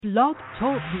Blog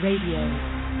Talk Radio.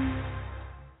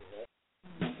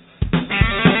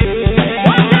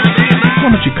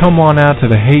 Why don't you come on out to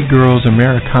the Hey Girls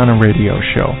Americana radio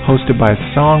show, hosted by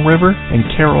Song River and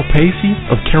Carol Pacey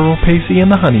of Carol Pacey and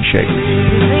the Honey Shakers.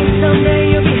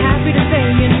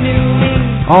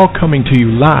 All coming to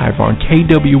you live on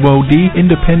KWOD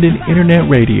Independent Internet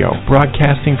Radio,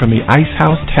 broadcasting from the Ice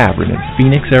House Tavern in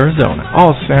Phoenix, Arizona.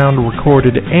 All sound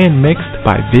recorded and mixed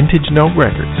by Vintage Note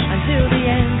Records.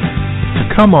 So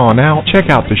come on out, check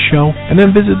out the show, and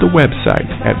then visit the website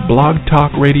at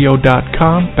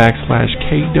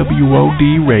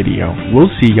blogtalkradio.com/KWOD radio. We'll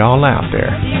see y'all out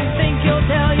there.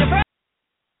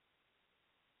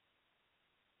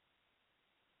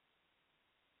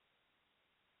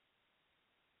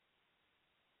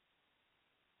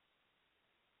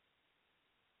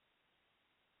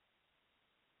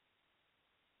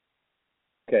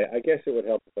 Okay, I guess it would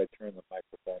help if I turn the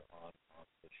microphone on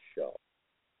the show.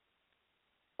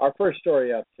 Our first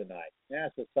story up tonight.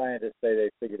 NASA scientists say they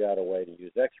figured out a way to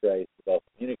use X-rays to both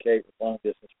communicate with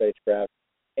long-distance spacecraft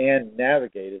and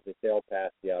navigate as they sail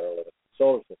past the outer limits of the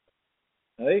solar system.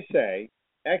 Now, they say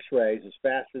X-rays is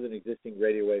faster than existing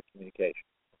radio wave communication,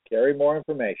 carry more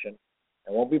information,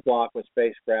 and won't be blocked when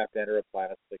spacecraft enter a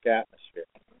planet's thick atmosphere.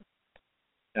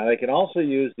 Now, they can also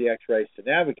use the X-rays to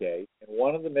navigate, and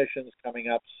one of the missions coming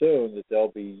up soon that they'll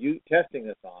be testing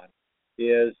this on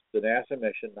is the NASA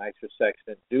mission NITRA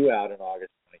Sextant, due out in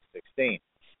August 2016.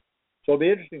 So it'll be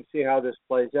interesting to see how this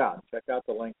plays out. Check out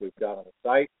the link we've got on the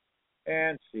site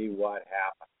and see what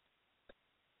happens.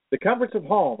 The comforts of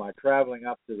home are traveling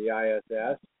up to the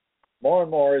ISS more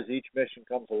and more as each mission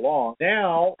comes along.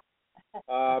 Now,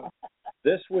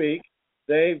 this week,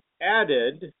 they've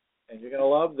added, and you're going to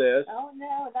love this. Oh,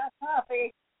 no, not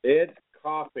coffee. It's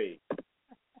coffee.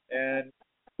 And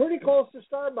pretty close to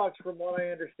Starbucks from what I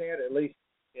understand, at least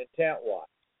intent-wise.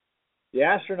 The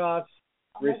astronauts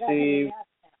receive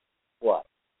what?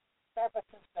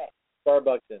 Starbucks in space.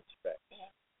 Starbucks in space.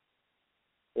 Yeah.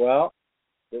 Well,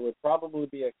 it would probably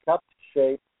be a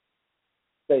cup-shaped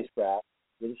spacecraft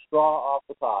with a straw off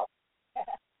the top.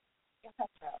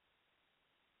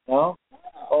 No?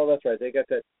 Oh, that's right. They got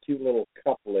that cute little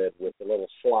cup lid with the little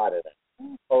slot in it.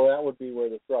 Oh, that would be where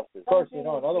the thrust is. Of course,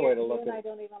 another way to look at it. I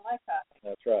don't even like coffee.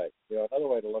 That's right. Another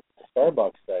way to look at the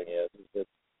Starbucks thing is that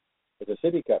it's a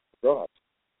sippy cup for grown-ups.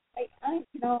 I have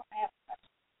a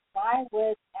question. Why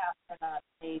would astronauts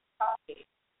need coffee?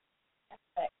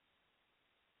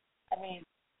 I mean,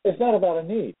 it's not about a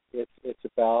need. It's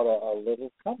about a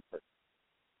little comfort.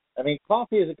 I mean,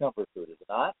 coffee is a comfort food, is it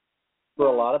not? For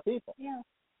a lot of people. Yeah.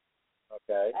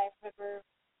 Okay. I remember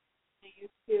they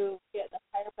used to get the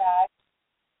entire bag,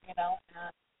 and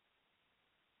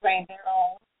drain their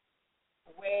own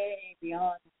way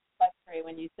beyond luxury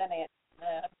when you send it to the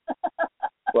moon.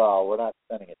 Well, we're not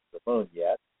sending it to the moon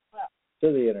yet. Well,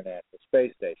 to the International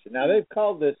Space Station. Now, they've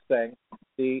called this thing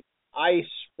the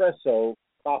iSpresso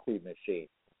coffee machine.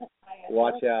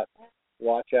 Watch out,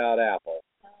 Apple.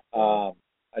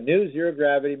 A new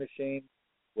zero-gravity machine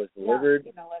was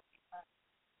delivered.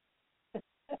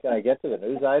 Can I get to the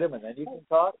news item and then you can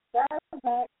talk?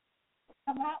 Starbucks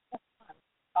come out with one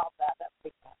called that. That'd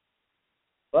be fun.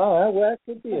 Well, that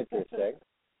could be interesting.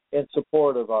 In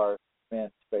support of our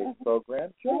manned space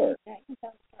program, sure. Yeah, you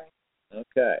tell the story.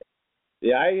 Okay.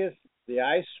 The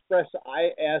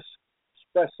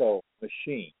iSpresso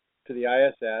machine to the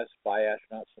ISS by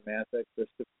astronaut Samantha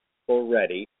Christopher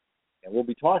Reddy, and we'll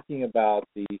be talking about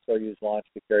the Soyuz launch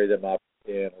to carry them up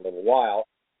in a little while.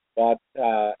 But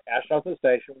astronauts on the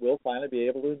station will finally be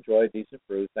able to enjoy decent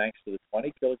brew thanks to the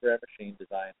 20-kilogram machine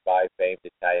designed by famed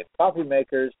Italian coffee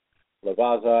makers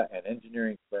Lavazza and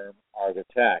engineering firm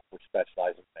Argotec, which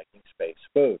specializes in making space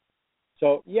food.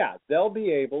 So, yeah, they'll be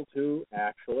able to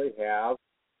actually have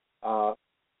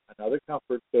another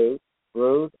comfort food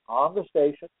brewed on the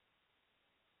station.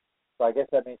 So I guess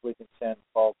that means we can send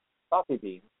bulk coffee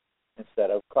beans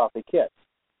instead of coffee kits.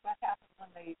 What happens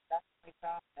when they actually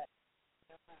drop it?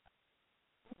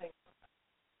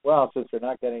 Well, since they're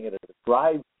not getting it at a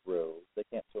drive-through, they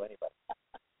can't sue anybody.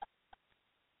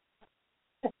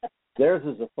 Theirs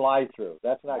is a fly-through.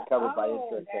 That's not covered by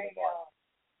insurance anymore.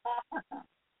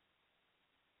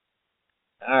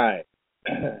 All right.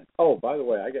 Oh, by the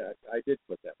way, I did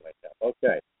put that link up.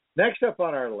 Okay. Next up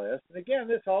on our list, and again,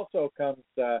 this also comes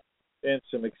in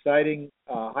some exciting,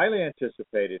 highly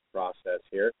anticipated process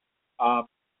here.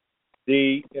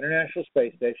 The International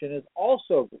Space Station has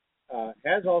also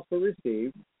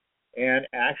received and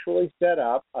actually set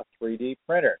up a 3D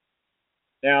printer.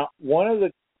 Now, one of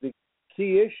the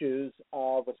key issues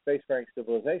of a spacefaring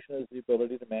civilization is the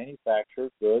ability to manufacture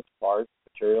goods, parts,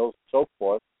 materials, and so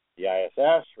forth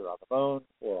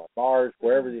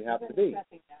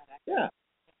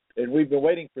been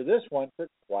waiting for this one for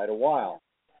quite a while.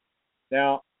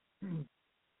 Now,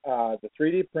 the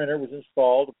 3D printer was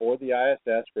installed aboard the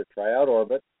ISS for a tryout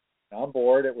orbit. And on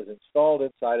board, it was installed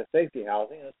inside a safety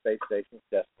housing in the space station's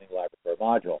Destiny laboratory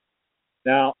module.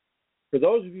 Now, for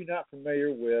those of you not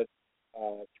familiar with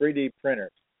 3D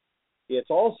printers, it's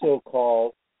also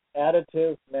called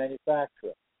additive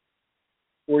manufacturing.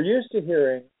 We're used to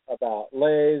hearing about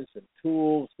lathes and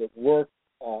tools that work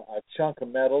a chunk of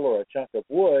metal or a chunk of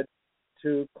wood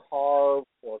to carve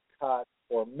or cut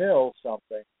or mill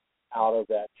something out of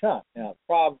that chunk. Now, the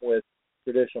problem with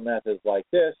traditional methods like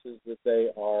this is that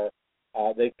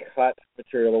they cut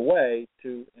material away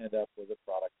to end up with a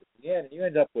product at the end. And you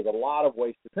end up with a lot of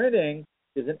waste. Printing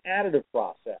is an additive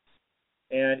process,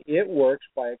 and it works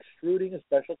by extruding a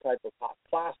special type of hot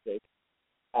plastic,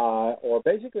 or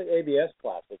basically ABS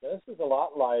plastic. And this is a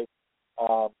lot like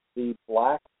the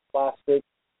black plastic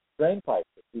drain pipe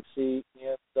that you see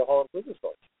in the home improvement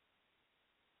stores.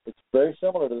 It's very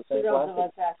similar to the same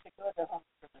plastic.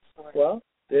 Well,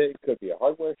 it could be a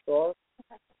hardware store.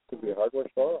 It could be a hardware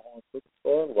store, a home improvement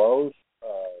store, Lowe's, a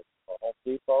Home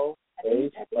Depot. Are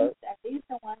these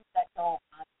the ones that go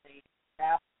on the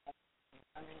wrap?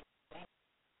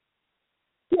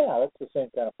 Yeah, that's the same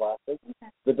kind of plastic.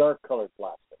 Okay. The dark colored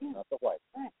plastic, not the white.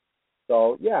 Right.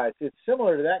 So, yeah, it's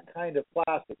similar to that kind of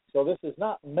plastic. So this is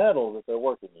not metal that they're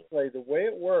working with. The way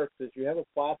it works is you have a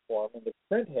platform, and the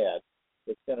print head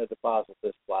that's going to deposit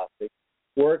this plastic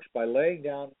works by laying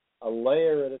down a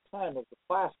layer at a time of the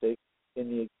plastic in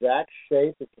the exact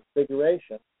shape and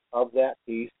configuration of that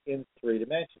piece in 3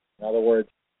 dimensions. In other words,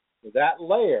 with that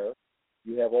layer,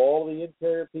 you have all the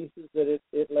interior pieces that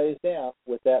it lays down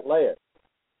with that layer.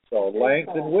 So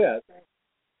length and width.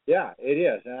 Yeah, it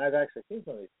is. And I've actually seen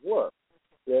some of these work.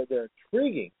 They're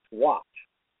intriguing to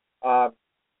watch.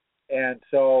 And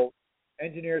so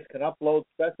engineers can upload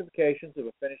specifications of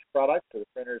a finished product to the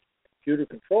printer's computer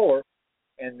controller,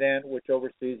 and then which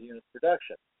oversees the unit's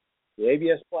production. The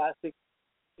ABS plastic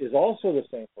is also the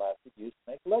same plastic used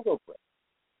to make Lego bricks.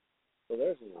 So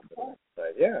there's a little bit of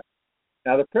insight. Yeah.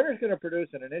 Now the printer is going to produce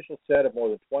an initial set of more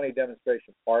than 20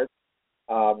 demonstration parts.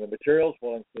 The materials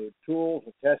will include tools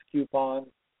and test coupons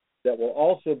that will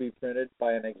also be printed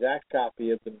by an exact copy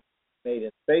of the made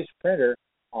in space printer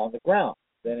on the ground.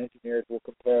 Then engineers will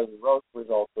compare the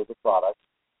results of the product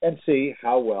and see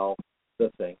how well the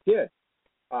thing did.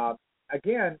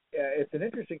 Again, it's an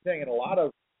interesting thing, and one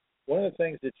of the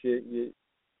things that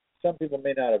some people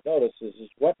may not have noticed is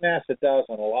what NASA does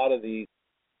on a lot of these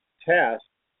tests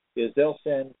is they'll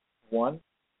send one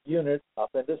unit up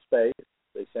into space.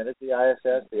 They send it to the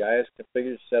ISS. The ISS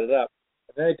configures, set it up,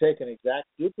 and then they take an exact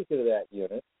duplicate of that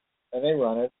unit and they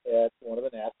run it at one of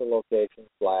the NASA locations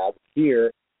labs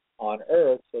here on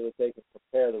Earth so that they can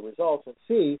compare the results and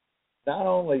see not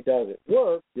only does it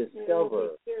work,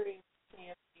 discover.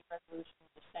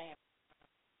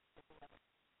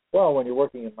 Well, when you're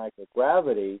working in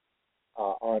microgravity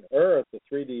on Earth, the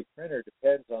 3D printer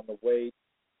depends on the weight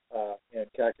and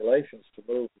calculations to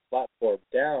move the platform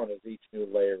down as each new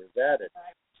layer is added.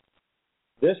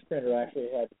 This printer actually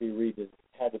had to be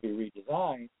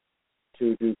redesigned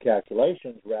to do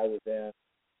calculations rather than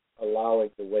allowing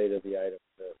the weight of the item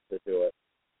to do it.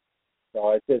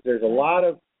 So there's a lot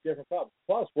of different problems.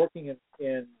 Plus, working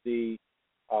in the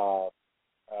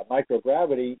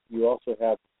microgravity, you also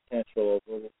have the potential of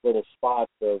little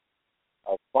spots of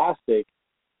plastic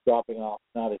dropping off,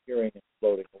 not adhering and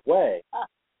floating away.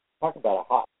 Talk about a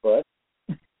hot foot.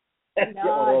 I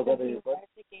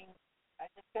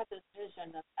just got this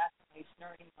vision of actually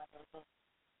snorting one of those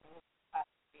little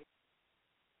plastic.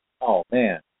 Oh,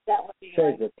 man. That would be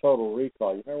Shows a total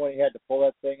recall. You remember when he had to pull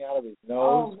that thing out of his nose?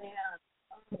 Oh,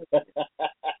 man.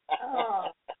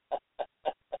 Oh.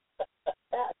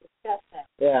 That's disgusting.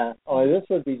 Yeah. Only this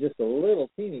would be just a little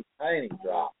teeny tiny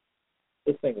drop.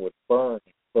 This thing would burn,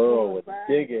 burrow, and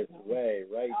dig its way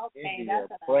right into your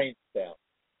brain stem.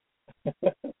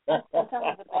 That's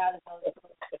always about it.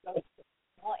 Those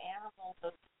small animals,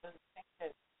 those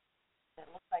things that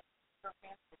look like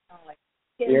serpents, they kind of like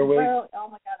earwigs. Oh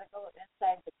my God, they go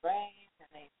inside the brain and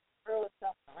they throw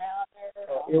something around there.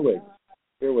 Earwigs.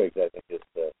 Earwigs, I think, is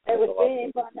the. It would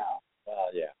be, but no.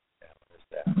 Yeah. There's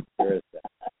that. There is that.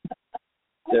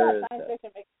 Science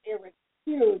fiction makes earwigs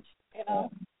huge, you know.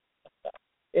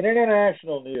 In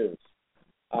international news,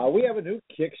 we have a new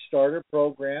Kickstarter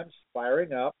program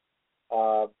firing up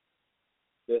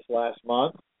this last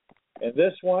month, and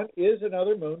this one is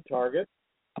another moon target.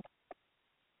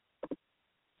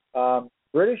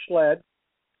 British-led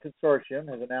consortium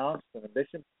has announced an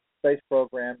ambitious space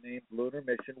program named Lunar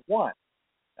Mission 1.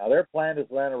 Now, their plan is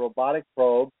to land a robotic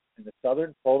probe in the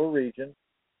southern polar region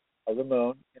of the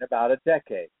moon in about a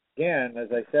decade. Again, as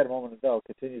I said a moment ago,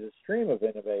 continue the stream of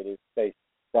innovative space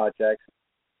projects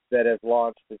that have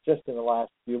launched just in the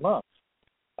last few months.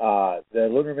 The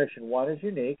Lunar Mission 1 is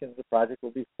unique, and the project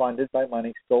will be funded by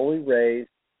money solely raised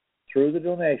through the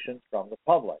donations from the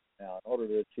public. Now, in order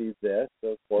to achieve this,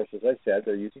 of course, as I said,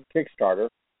 they're using Kickstarter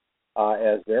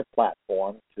as their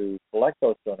platform to collect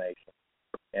those donations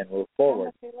and move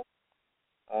forward.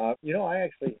 I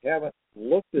actually haven't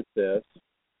looked at this.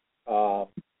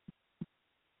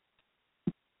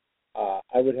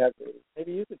 I would have to,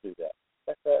 maybe you could do that.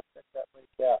 Check that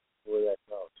recap where that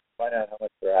goes. Find out how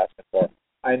much they're asking for.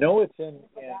 I know it's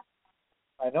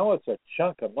I know it's a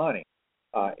chunk of money.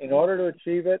 In order to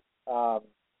achieve it,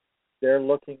 they're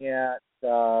looking at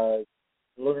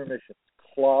Lunar Missions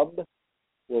Club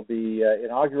will be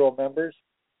inaugural members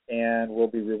and will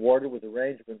be rewarded with a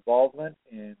range of involvement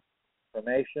in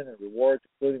information and rewards,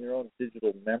 including their own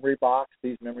digital memory box.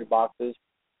 These memory boxes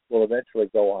will eventually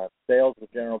go on sale to the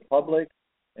general public,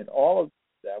 and all of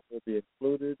that will be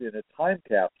included in a time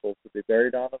capsule to be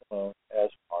buried on the moon as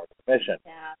part of the mission.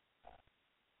 Yeah.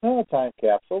 Not a time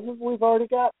capsule. We've already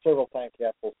got several time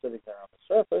capsules sitting there on the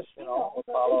surface.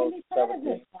 Apollo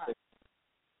 17, 16.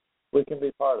 We can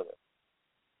be part of it.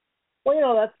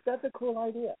 Well, that's a cool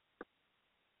idea.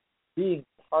 Being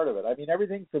part of it. I mean,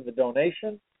 everything from the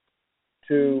donation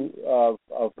to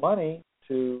of money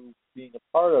to being a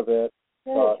part of it.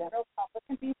 The general public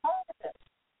can be part of it.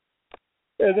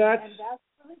 And that's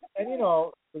really the and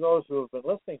for those who have been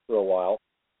listening for a while,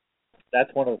 that's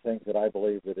one of the things that I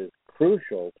believe that is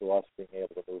crucial to us being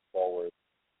able to move forward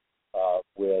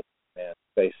with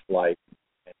space flight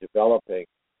and developing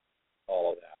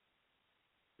all of that.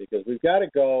 Because we've got to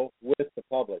go with the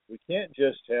public. We can't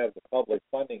just have the public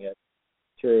funding it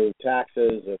through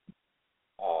taxes and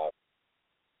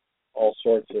all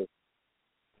sorts of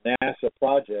NASA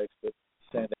projects that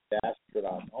send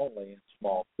astronauts only in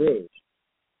small crews.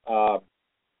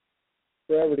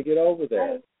 Forever to get over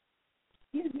there.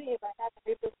 Excuse me if I have to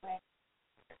read this way.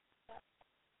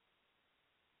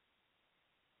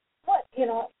 What, you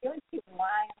always keep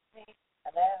lying to me.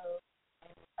 Hello.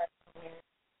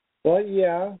 Well,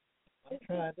 yeah. I'm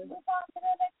trying to. Move on to the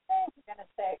next thing you're going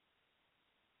to say.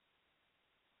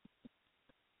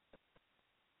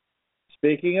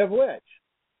 Speaking of which,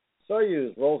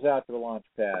 Soyuz rolls out to the launch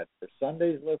pad for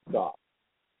Sunday's liftoff.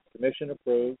 The mission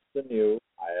approves the new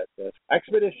ISS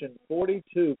Expedition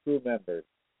 42 crew members.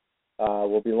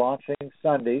 Will be launching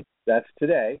Sunday. That's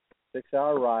today.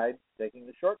 6-hour ride, taking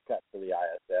the shortcut to the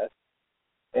ISS.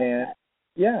 And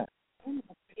yeah.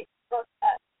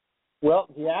 Well,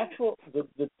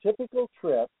 the typical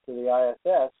trip to the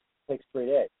ISS takes 3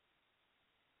 days.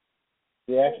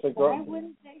 Why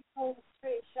wouldn't they hold a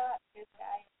straight shot to the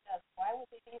ISS? Why would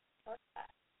they need a shortcut?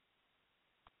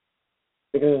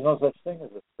 Because there's no such thing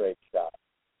as a straight shot.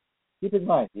 Keep in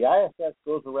mind, the ISS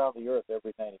goes around the Earth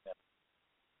every 90 minutes.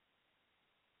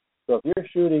 So if you're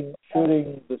shooting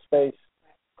the space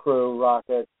crew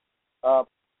rocket up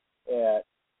at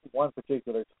one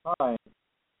particular time,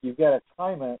 you've got to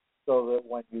time it so that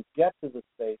when you get to the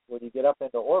space, when you get up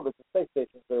into orbit, the space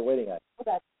stations are waiting on you. Well,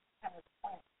 that's kind of the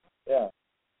point. Yeah.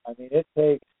 I mean, it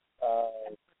takes,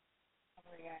 and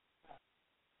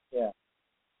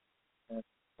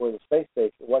where the space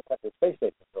station, what kind of space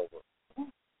stations over?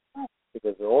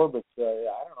 Because their orbits, I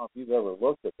don't know if you've ever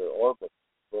looked at their orbits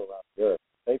go around the Earth.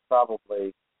 They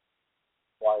probably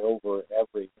fly over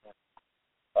every minute.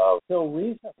 Until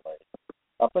recently,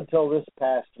 up until this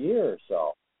past year or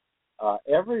so,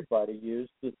 everybody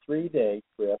used the 3-day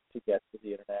trip to get to the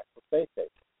International Space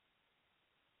Station.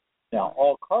 Now,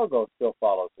 all cargo still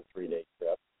follows the 3-day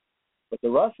trip, but the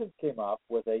Russians came up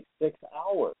with a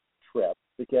 6-hour trip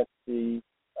to get the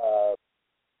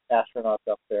astronauts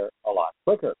up there a lot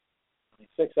quicker. I mean,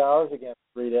 6 hours against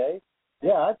 3 days?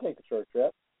 Yeah, I'd take a short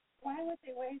trip. Why would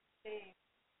they waste days?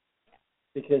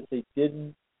 Because they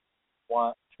didn't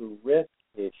want to risk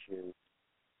issues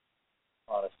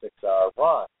on a 6-hour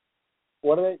run.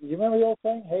 You remember the old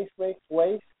saying, haste makes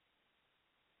waste?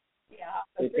 Yeah,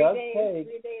 so it 3 does days, take.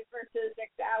 3 days versus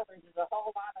 6 hours is a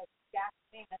whole lot of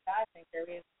gasoline that I think there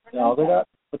is. No, they're not.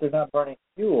 But they're not burning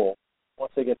fuel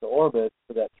once they get to orbit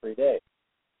for that 3 days.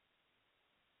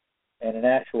 And in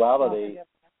actuality,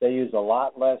 they use a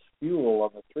lot less fuel on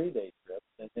the 3-day trip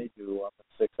than they do on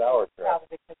the 6-hour trip. Probably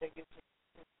because they're using.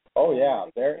 Oh yeah,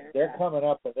 they're coming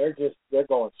up and they're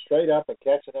going straight up and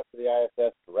catching up to the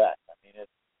ISS direct. I mean,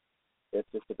 it's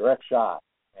just a direct shot,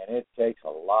 and it takes a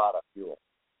lot of fuel.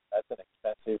 That's an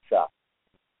expensive shot.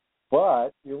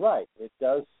 But you're right, it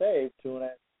does save 2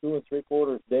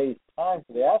 3/4 days time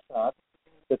for the astronauts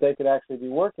that they could actually be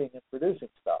working and producing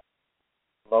stuff.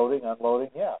 Loading,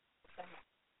 unloading, yeah.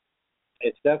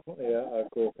 It's definitely a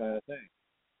cool kind of thing.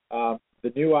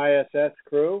 The new ISS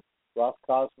crew,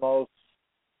 Roscosmos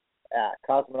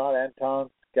cosmonaut Anton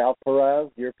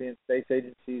Skalparev, European Space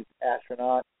Agency's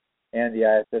astronaut, and the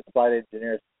ISS flight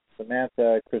engineer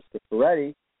Samantha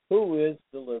Cristoforetti, who is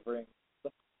delivering the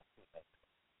coffee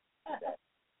maker.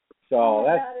 So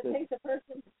that's it takes a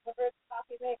person to deliver the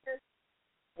coffee maker.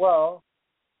 Well,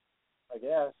 I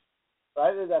guess.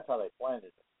 I think that's how they planned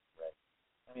it. Right.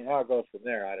 I mean, how it goes from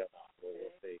there, I don't know.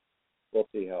 We'll see. We'll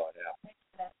see how it happens.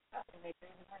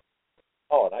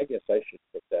 Oh, and I guess I should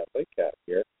put that link out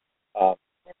here.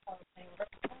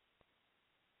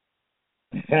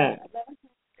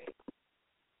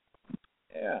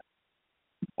 Yeah.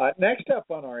 Next up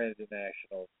on our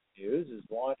international news is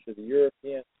launch of the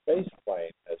European space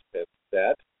plane has been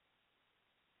set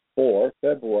for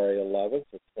February 11th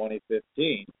of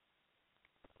 2015.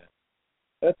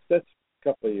 That's a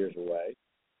couple of years away.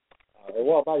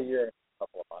 Well, about a year and a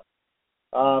couple of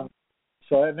months.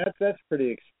 And that's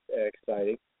pretty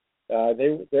exciting.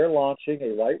 They're launching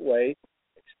a lightweight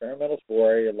experimental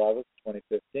February 11th,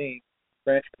 2015.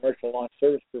 French commercial launch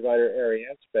service provider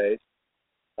Arianespace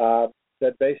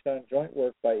said based on joint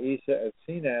work by ESA and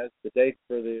CNES, the date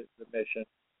for the mission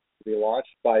to be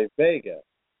launched by Vega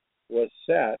was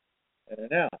set and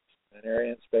announced, and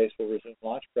Arianespace will resume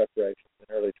launch preparations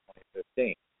in early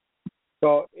 2015.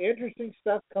 So interesting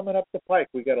stuff coming up the pike.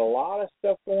 We got a lot of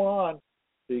stuff going on,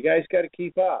 so you guys got to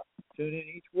keep up. Tune in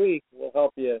each week. We'll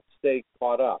help you stay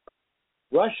caught up.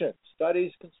 Russia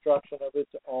studies construction of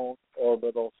its own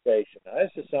orbital station. Now,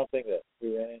 this is something that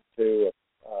we ran into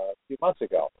a few months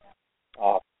ago.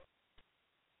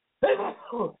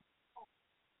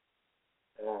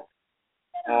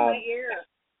 My ear.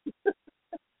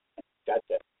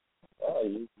 Gotcha. Well,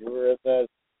 you were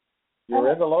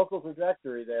in the local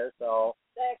trajectory there, so.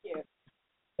 Thank you.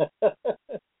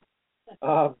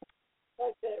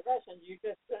 Like the Russians, you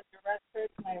just put the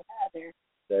respirator in my head there.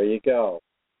 There you go.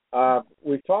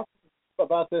 We've talked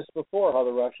about this before, how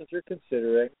the Russians are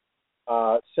considering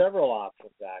several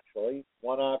options, actually.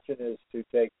 One option is to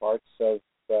take parts of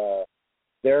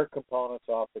their components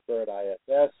off the current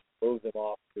ISS, move them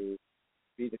off to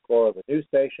be the core of a new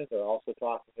station. They're also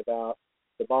talking about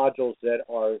the modules that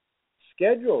are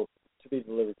scheduled to be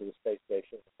delivered to the space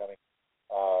station in the coming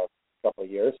couple of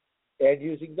years. And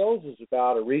using those is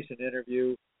about a recent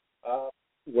interview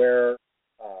where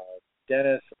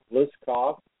Denis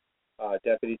Liskov,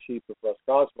 Deputy Chief of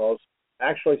Roscosmos,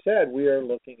 actually said we are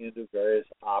looking into various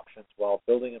options while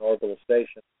building an orbital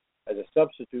station as a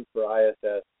substitute for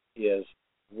ISS is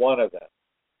one of them.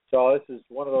 So this is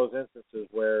one of those instances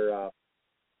where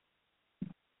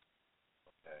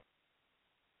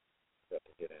got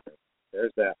to get in there.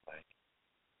 There's that link.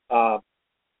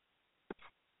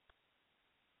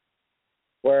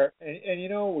 Where and you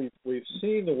know we've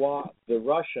seen the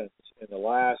Russians in the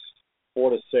last 4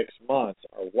 to 6 months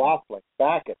are waffling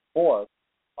back and forth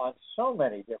on so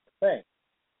many different things.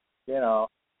 You know,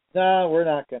 no, we're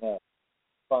not going to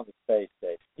fund the space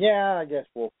station. Yeah, I guess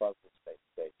we'll fund the space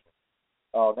station.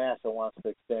 Oh, NASA wants to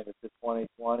extend it to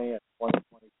 2020 and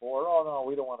 2024. Oh no,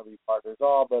 we don't want to be partners.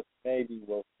 Oh, but maybe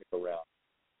we'll stick around.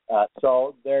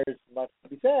 So there's much to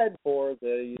be said for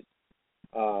these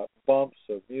bumps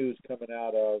of news coming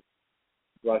out of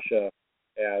Russia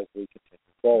as we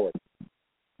continue forward.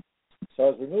 So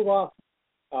as we move off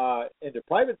into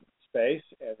private space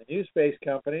and the new space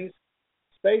companies,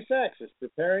 SpaceX is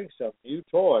preparing some new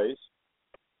toys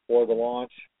for the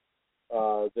launch.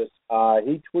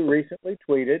 He recently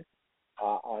tweeted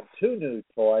on 2 new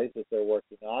toys that they're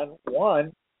working on.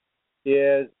 One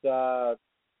is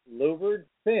louvered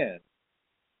fins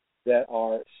that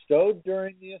are stowed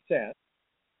during the ascent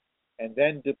and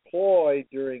then deploy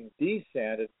during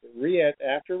descent,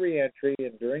 after re-entry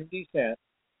and during descent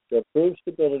to improve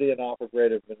stability and offer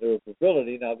greater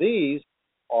maneuverability. Now, these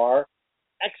are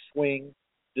X-wing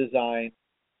design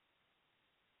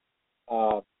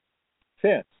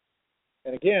fins.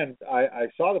 And again, I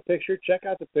saw the picture. Check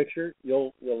out the picture.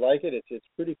 You'll like it. It's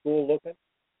pretty cool looking.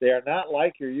 They are not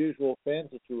like your usual fins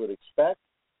that you would expect.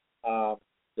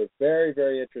 They're very,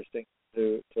 very interesting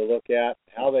to look at,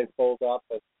 how they fold up.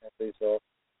 And so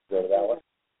go to that one.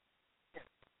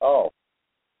 Oh.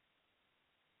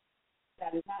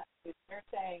 That is not, they're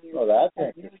saying Oh, that's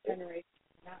that interesting. new generation,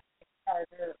 not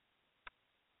Kickstarter.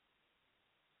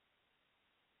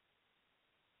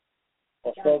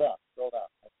 Well, scroll down.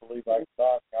 I believe I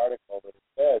saw an article that it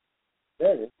said,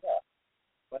 there it is, yeah.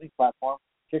 Funding platform,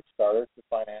 Kickstarter to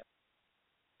finance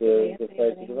the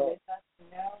face of development.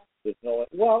 There's no,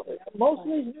 well, most of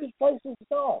these news places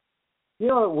don't. You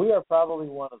know, we are probably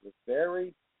one of the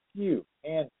very few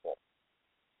handful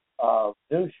of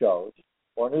news shows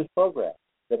or news programs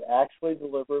that actually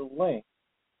deliver links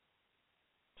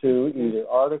to either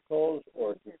articles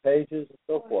or to pages and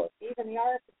so forth. Even the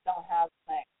articles don't have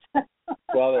links.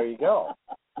 Well, there you go.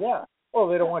 Yeah. Well,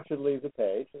 they don't want you to leave the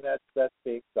page, and that's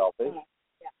being selfish.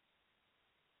 Yeah.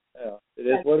 You know, it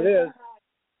is what it is.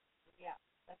 Yeah,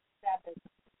 that's sad.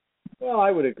 Well,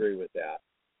 I would agree with that.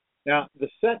 Now, the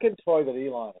second toy that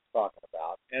Elon is talking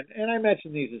about, and I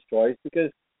mention these as toys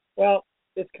because, well,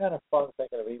 it's kind of fun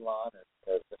thinking of Elon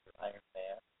as Mr. Iron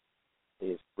Man.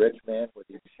 He's rich man with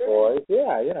these toys.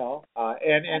 Yeah, you know,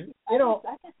 and you know,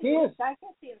 he is. I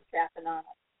can see him strapping on a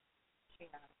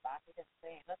machine on his back. He just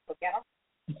saying, "Let's go get him."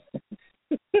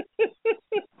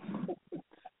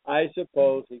 I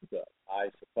suppose he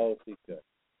could.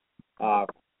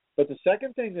 But the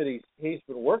second thing that he's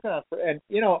been working on and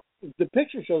you know, the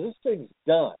picture shows this thing's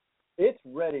done. It's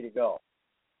ready to go.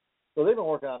 So they've been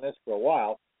working on this for a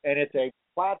while, and it's a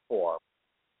platform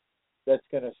that's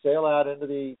going to sail out into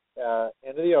the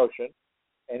ocean,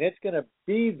 and it's going to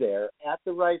be there at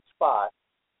the right spot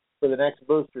for the next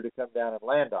booster to come down and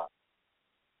land on.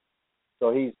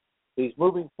 So he's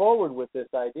moving forward with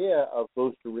this idea of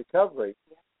booster recovery,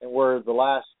 and where the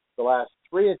last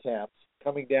three attempts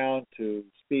coming down to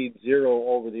speed 0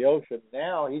 over the ocean,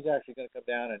 now he's actually going to come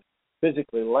down and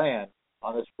physically land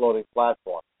on this floating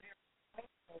platform.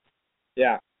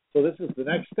 Yeah. So this is the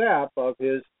next step of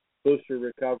his booster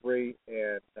recovery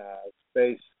and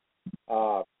space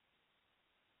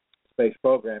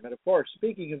program. And of course,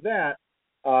 speaking of that,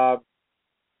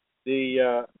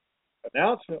 the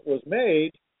announcement was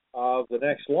made of the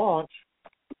next launch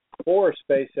for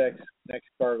SpaceX next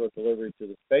cargo delivery to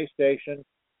the space station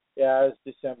as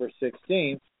December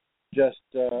 16th, just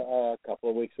a couple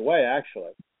of weeks away,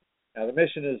 actually. Now, the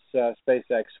mission is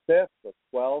SpaceX 5th of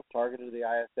 12 targeted to the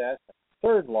ISS, and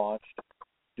third launched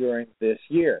during this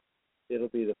year. It'll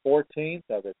be the 14th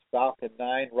of its Falcon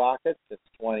 9 rockets since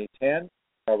 2010,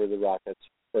 cover the rocket's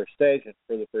first stage, and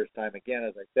for the first time again,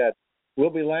 as I said, we'll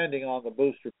be landing on the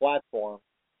booster platform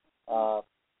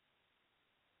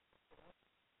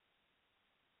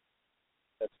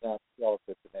that's not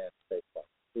relative to manned spaceflight.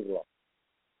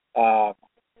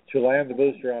 To land the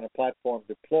booster on a platform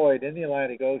deployed in the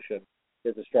Atlantic Ocean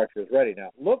if the structure is ready. Now,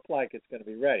 it looks like it's going to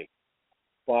be ready,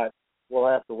 but we'll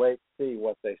have to wait and see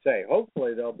what they say.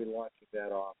 Hopefully, they'll be launching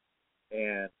that off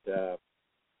and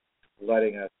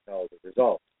letting us know the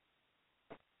results.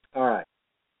 All right.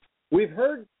 We've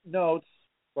heard notes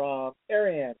from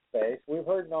Ariane Space. We've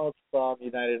heard notes from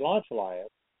United Launch Alliance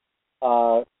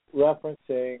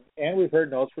referencing, and we've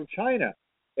heard notes from China.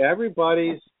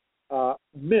 Everybody's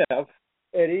miff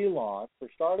at Elon for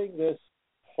starting this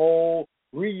whole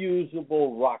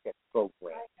reusable rocket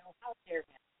program. I know. How dare him?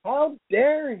 How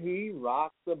dare he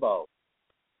rock the boat?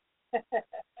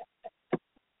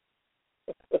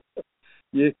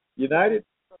 United.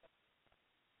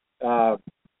 Wrong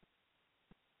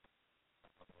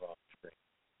screen.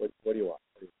 What do you want?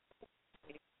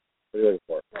 What are you looking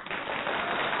for?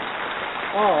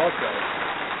 Oh, okay.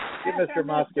 Give Mr.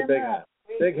 Musk a big hand.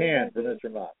 Big hand for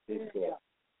Mr. Musk. He's cool.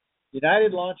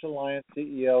 United Launch Alliance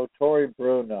CEO Tory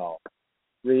Bruno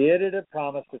reiterated a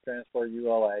promise to transform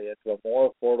ULA into a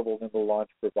more affordable, nimble launch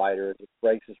provider as it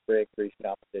braces for increased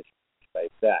competition from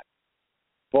SpaceX.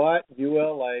 But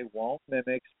ULA won't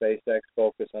mimic SpaceX's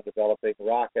focus on developing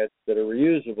rockets that are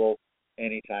reusable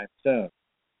anytime soon.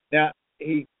 Now,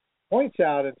 he points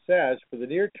out and says, for the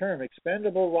near term,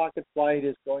 expendable rocket flight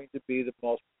is going to be the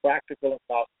most practical and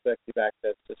cost-effective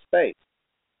access to space,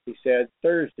 he said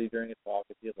Thursday during a talk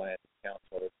at the Atlantic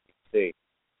Council at D.C.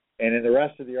 And in the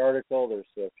rest of the article, there's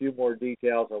a few more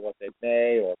details on what they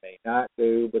may or may not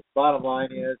do, but the bottom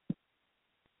line is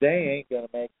they ain't going to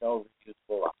make no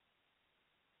reusable rockets.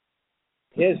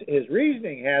 His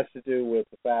reasoning has to do with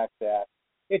the fact that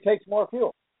it takes more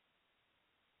fuel.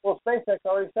 Well, SpaceX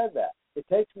already said that. It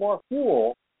takes more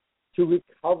fuel to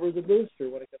recover the booster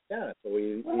when it comes down. So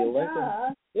he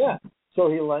lengthens. Yeah. So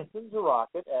he lengthens the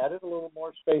rocket, added a little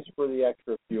more space for the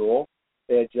extra fuel.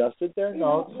 They adjusted their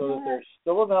notes so that there's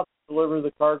still enough to deliver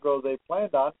the cargo they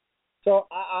planned on. So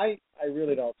I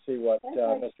really don't see what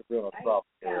Mr. Bruno's problem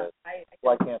here is.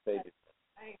 Why can't they do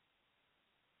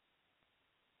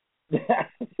that?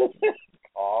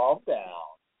 Calm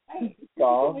down.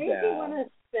 Calm down.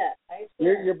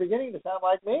 You're beginning to sound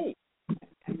like me.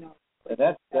 I know. And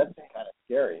that's kind of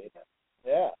scary, isn't it?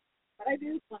 Yeah. But I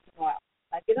do this once in a while.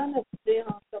 I get on the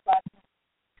soapbox.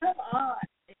 Come on.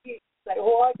 If you say,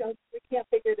 we can't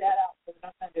figure that out, so we're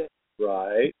not going to do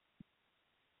Right.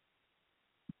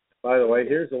 By the way,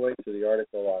 here's a link to the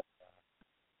article on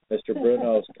Mr.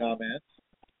 Bruno's comments.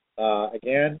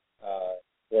 Again,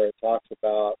 where it talks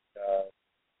about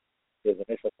his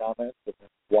initial comments and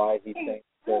why he thinks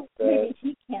that... maybe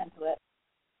he can't do it.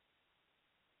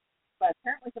 But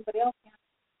apparently somebody else can.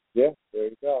 Yeah, there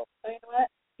you go. So you know what?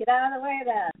 Get out of the way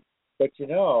then. But you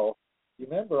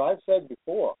remember I've said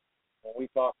before, when we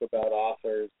talk about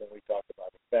authors, when we talk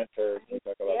about inventors, when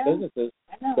we talk about businesses,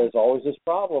 there's always this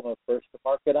problem of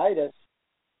first-to-market-itis.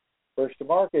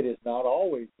 First-to-market is not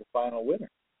always the final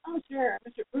winner. Oh, sure.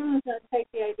 Mr. Bruno's going to take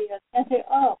the idea and say,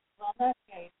 oh, well, in that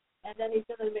case, and then he's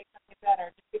going to make something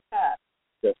better just because.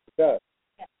 Just because.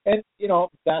 Yeah. And,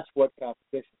 that's what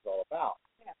competition's all about.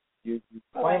 Yeah. You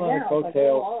climb on the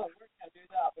coattails. We're going to do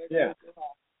that. Yeah.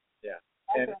 Yeah.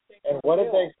 And what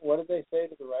did they say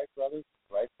to the Wright brothers?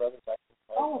 The Wright brothers actually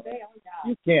yeah.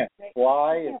 You can't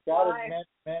fly. If God is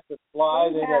meant to fly,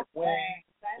 they have wings.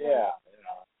 Yeah.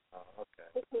 Okay.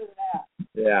 Look at that.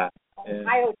 Yeah.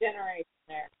 Ohio generation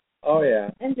there. Oh,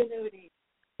 yeah. Ingenuity.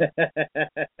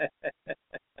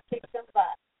 Kick some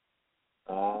butt.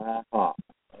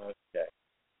 Okay.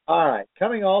 All right.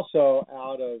 Coming also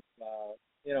out of,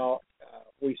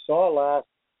 we saw last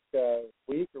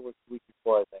week or was the week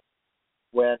before, I think,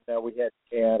 when we had,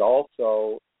 and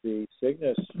also the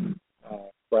Cygnus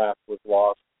craft was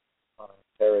lost on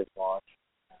Terra's launch.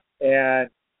 And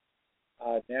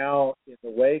now, in the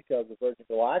wake of the Virgin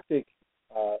Galactic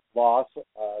loss,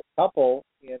 a couple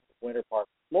in Winter Park,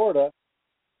 Florida,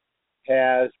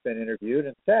 has been interviewed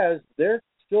and says they're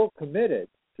still committed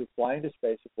to flying to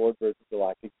space aboard Virgin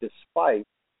Galactic despite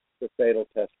the fatal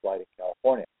test flight in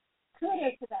California.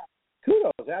 Kudos to them.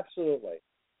 Kudos, absolutely.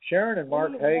 Sharon and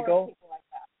Mark Hagel.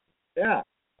 Yeah,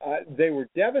 they were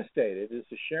devastated. This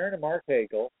is Sharon and Mark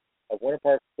Hagel of Winter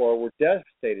Park, Florida, were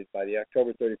devastated by the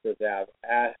October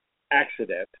 31st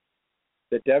accident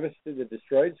that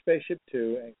destroyed Spaceship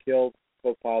Two and killed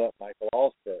co-pilot Michael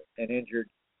Hultstrand and injured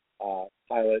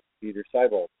pilot Peter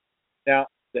Seibold. Now,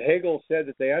 the Hagel said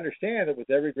that they understand that with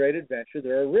every great adventure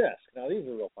there are risks. Now, these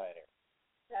are real pioneers.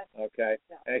 Okay,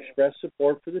 and expressed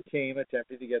support for the team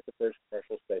attempting to get the first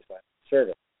commercial spaceflight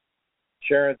service.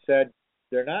 Sharon said,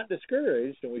 they're not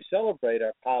discouraged, and we celebrate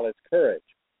our pilots' courage,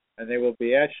 and they will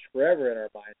be etched forever in our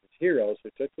minds as heroes who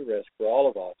took the risk for all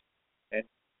of us and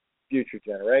future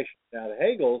generations. Now, the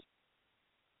Hagels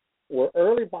were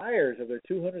early buyers of their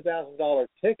 $200,000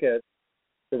 ticket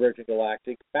to Virgin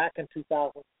Galactic back in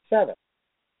 2007.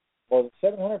 More than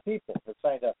 700 people have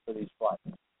signed up for these flights.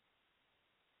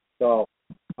 So,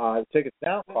 the tickets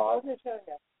now cost...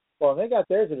 Well, they got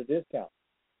theirs at a discount.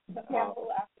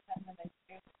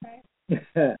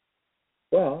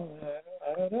 Well,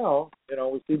 I don't know.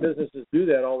 We see businesses do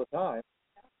that all the time.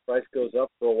 Price goes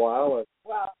up for a while, and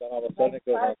then all of a sudden it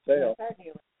goes on sale.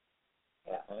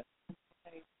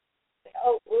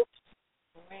 Oh, oops.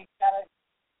 We got to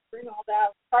bring all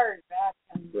that cars back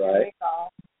and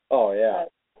recall. Oh, yeah.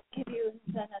 We'll give you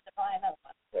incentive to buy another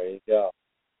one. There you go.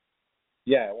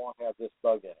 Yeah, it won't have this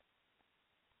bug in it.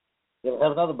 It'll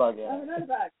have another bug in it. Another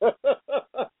bug.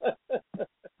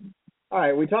 All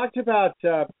right, we talked about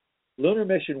Lunar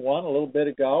Mission 1 a little bit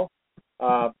ago.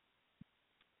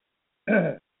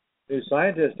 New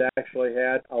Scientist actually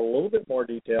had a little bit more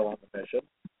detail on the mission.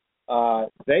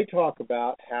 They talk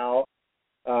about how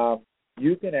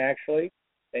you can actually,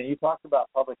 and you talked about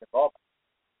public involvement.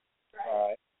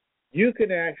 Right. You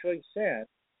can actually send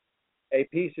a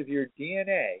piece of your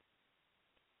DNA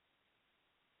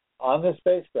on the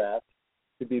spacecraft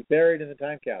to be buried in the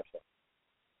time capsule.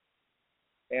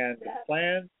 And the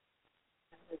plan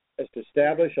is to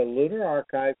establish a lunar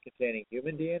archive containing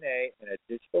human DNA and a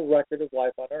digital record of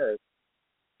life on Earth.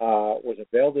 Was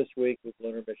unveiled this week with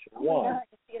Lunar Mission 1. I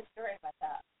can see a story about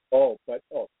that.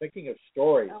 Speaking of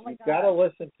stories, you've got to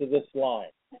listen to this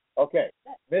line. Okay,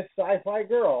 Miss Sci-Fi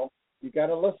Girl, you got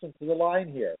to listen to the line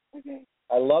here. Okay.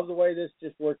 I love the way this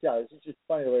just worked out. This is just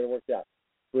funny the way it worked out.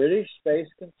 British space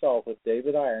consultant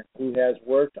David Iron, who has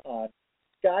worked on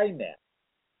Skynet,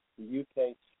 the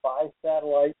UK spy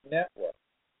satellite network,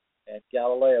 and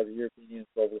Galileo, the European Union's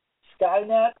global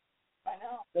Skynet. I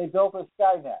know. They built a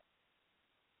Skynet.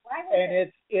 Why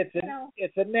would it's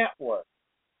a network.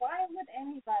 Why would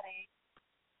anybody,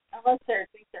 unless they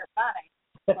think they're funny,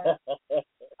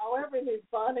 however they're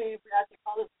funny, if we have to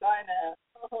call it Skynet,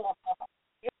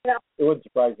 It wouldn't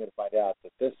surprise me to find out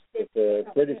that the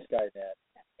British Skynet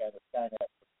and the Skynet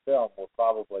film will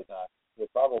probably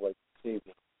conceived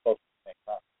close to the same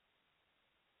time.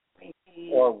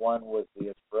 Or one was the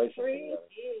inspiration for the other.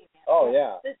 Oh,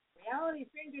 yeah. This reality is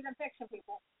stranger than fiction,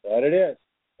 people. That it is.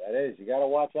 You got to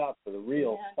watch out for the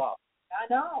real stuff. I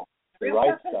know. The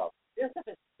right stuff. This stuff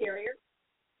is scarier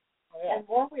and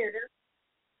more weirder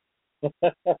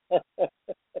than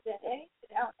any.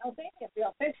 Don't think of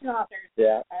real fiction authors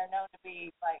are known to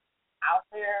be like out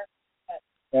there.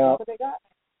 Now, what they got.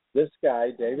 This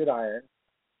guy, David Iron,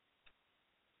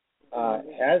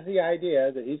 has the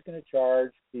idea that he's going to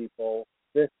charge people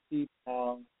 £50,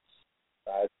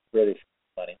 British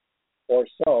money, or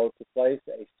so, to place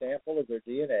a sample of their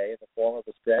DNA in the form of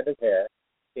a strand of hair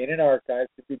in an archive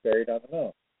to be buried on the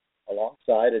moon,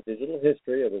 alongside a digital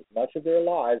history of as much of their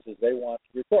lives as they want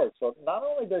to record. So not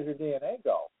only does your DNA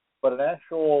go, but an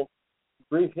actual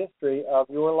brief history of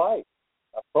your life,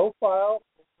 a profile.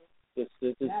 This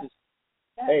is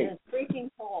hey, freaking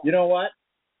cool. You know what?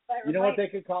 You know what they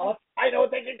could call it? I know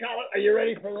what they could call it. Are you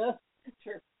ready for this?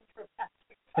 Sure.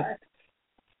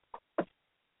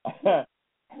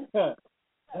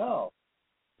 No,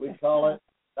 we call it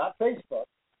not Facebook.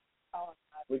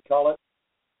 We call it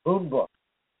Moon Book.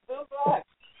 Moon Book.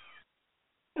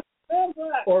 Moon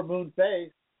Book. Or Moon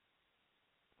Face.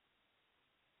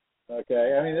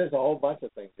 Okay, I mean, there's a whole bunch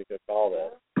of things you could call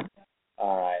this.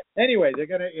 All right. Anyway, they're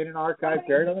going to, in an archive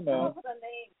buried on the moon. Come up with a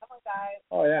name. Come on, guys.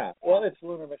 Oh, yeah. Well, it's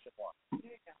Lunar Mission 1.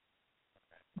 Here you go.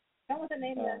 Come with a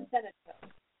name and then send it to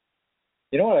them.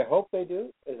 You know what I hope they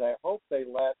do? Is I hope they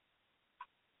let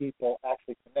people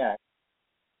actually connect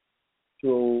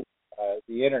to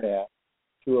the internet,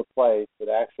 to a place that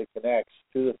actually connects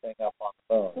to the thing up on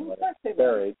the moon when it's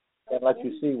buried, and let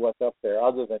you see what's up there,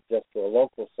 other than just to a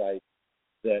local site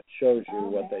that shows you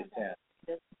what they sent.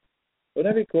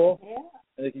 Wouldn't that be cool? Yeah.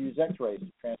 And they can use X-rays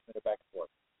to transmit it back and forth.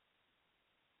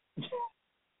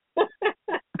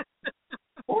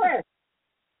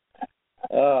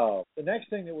 Oh, the next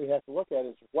thing that we have to look at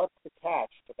is what's the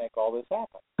catch to make all this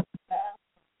happen?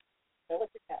 So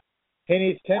what's the catch? He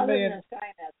needs 10 million. Other than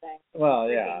Skynet thing. Well,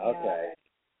 yeah, okay.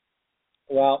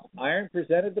 Well, Iron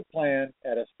presented the plan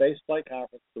at a spaceflight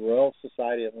conference at the Royal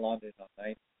Society in London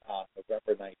on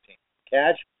November 19th.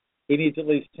 Catch: he needs at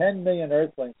least 10 million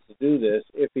Earthlings to do this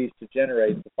if he's to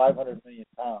generate the 500 million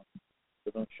pounds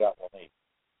the moonshot will need.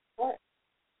 What?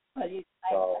 Well, I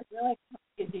really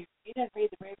you didn't read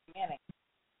the very beginning.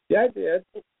 Yeah, I did.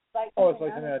 It's like it's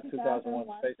like in that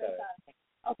 2001 Space Odyssey.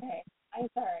 Okay, I'm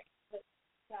sorry. But,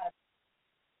 God,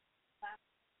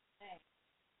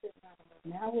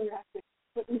 now we're actually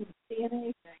putting the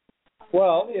DNA thing.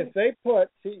 Well, if they put,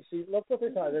 see, look what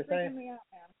they're saying. They're saying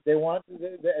they want,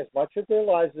 as much of their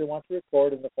lives they want to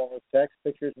record in the form of text,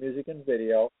 pictures, music, and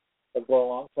video that go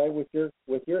alongside with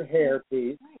your hair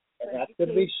piece, and that's going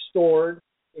to be stored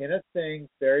in a thing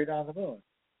buried on the moon.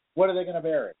 What are they going to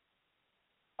bury?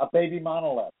 A baby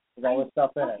monolith with all this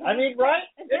stuff in it. I mean, right?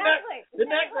 Exactly. Isn't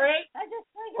that great? I just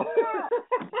figured it out.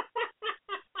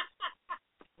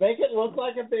 Make it look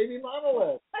like a baby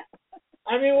monolith.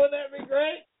 I mean, wouldn't that be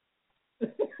great?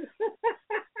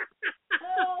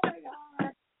 Oh my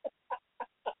God!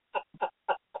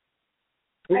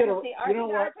 We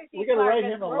gotta write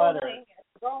him a letter.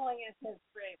 Rolling in his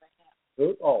grave right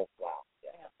now. Oh wow!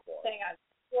 Yeah, of course. Saying of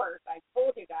course, I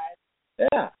told you guys.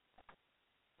 Yeah.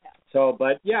 So,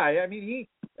 but yeah, I mean,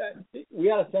 we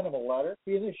got to send him a letter.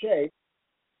 He's in shape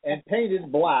and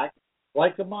painted black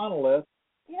like the monolith.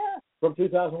 Yeah. From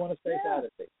 2001: A Space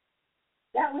Odyssey.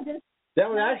 That would just. That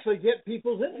would actually get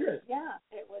people's interest. Yeah,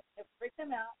 it would freak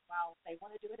them out. Well, they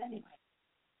want to do it anyway.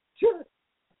 Sure.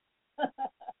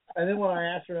 And then when our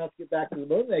astronauts get back to the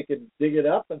moon, they can dig it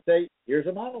up and say, "Here's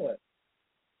a monolith,"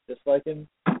 just like in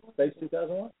Space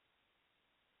 2001.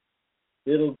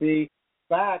 It'll be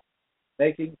fact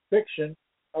making fiction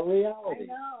a reality. I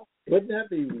know. Wouldn't that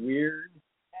be weird?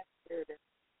 That's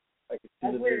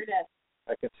weird.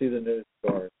 I can see the news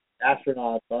story.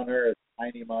 Astronauts unearth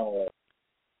tiny monolith.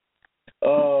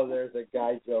 Oh, there's a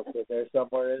guy joke that there's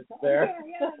somewhere in there.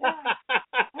 Yeah.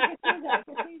 I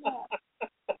can see that.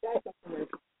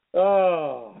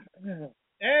 Oh.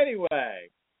 Anyway,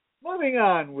 moving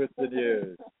on with the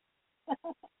news.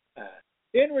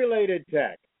 In related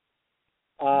tech,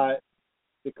 the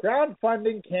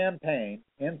crowdfunding campaign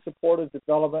in support of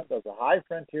development of the High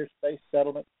Frontier Space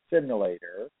Settlement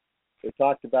Simulator, we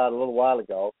talked about a little while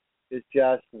ago, is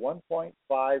just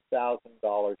 $1.5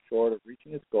 thousand short of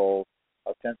reaching its goal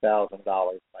of $10,000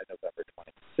 by November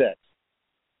 26th.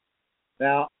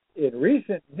 Now, in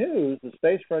recent news, the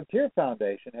Space Frontier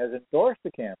Foundation has endorsed the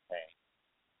campaign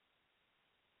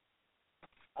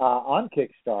on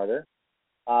Kickstarter.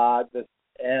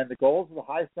 And the goals of the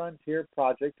High Frontier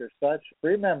project are such: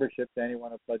 free membership to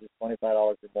anyone who pledges $25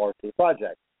 or more to the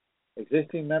project.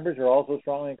 Existing members are also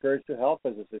strongly encouraged to help,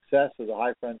 as the success of the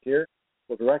High Frontier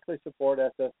will directly support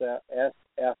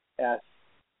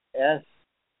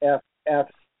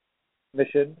F's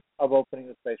mission of opening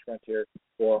the space frontier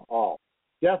for all.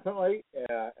 Definitely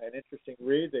an interesting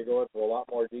read. They go into a lot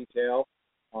more detail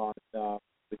on the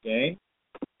game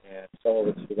and some of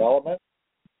its development.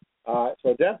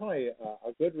 So definitely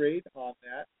a good read on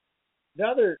that.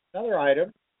 Another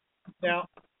item. Now,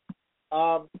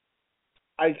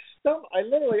 I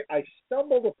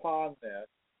stumbled upon this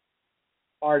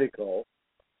article,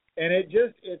 and it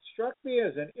struck me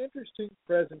as an interesting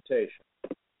presentation.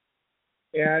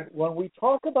 And when we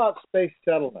talk about space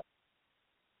settlement,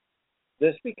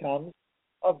 this becomes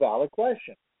a valid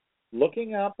question.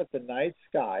 Looking up at the night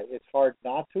sky, it's hard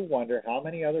not to wonder how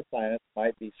many other planets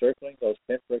might be circling those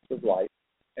pinpricks of light,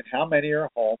 and how many are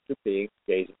home to beings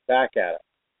gazing back at us.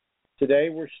 Today,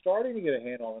 we're starting to get a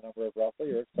handle on the number of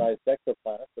roughly Earth-sized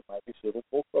exoplanets that might be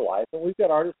suitable for life, and we've got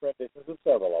artist renditions of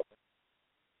several of them.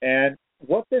 And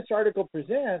what this article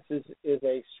presents is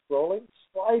a scrolling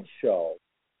slideshow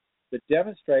that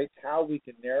demonstrates how we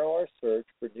can narrow our search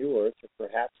for new Earths and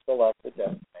perhaps select a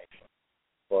destination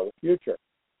for the future.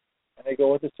 And they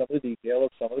go into some of the detail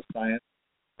of some of the science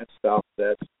and stuff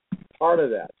that's part of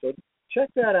that. So check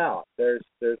that out. There's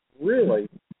really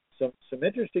some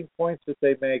interesting points that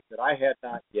they make that I had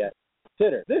not yet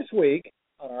considered. This week,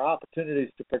 on our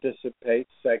Opportunities to Participate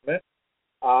segment,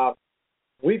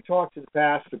 we've talked in the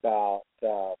past about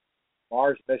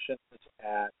Mars missions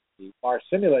and the Mars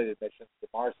simulated missions, the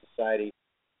Mars Society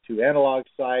to analog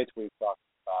sites. We've talked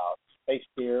about space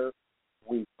gear.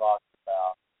 We've talked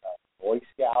about Boy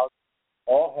Scouts,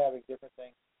 all having different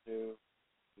things to do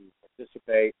to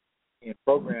participate in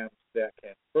programs that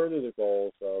can further the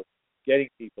goals of getting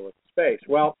people into space.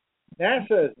 Well,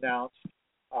 NASA has announced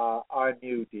a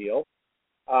new deal.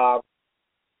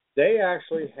 They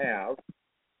actually have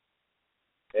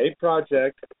a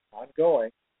project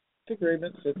ongoing,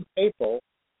 agreement since April.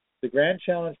 The Grand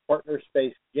Challenge Partner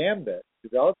Space Gambit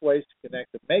developed ways to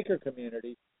connect the maker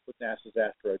community with NASA's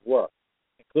asteroid work,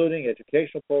 including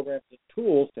educational programs and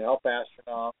tools to help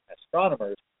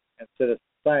astronomers and citizen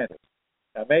scientists.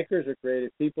 Now, makers are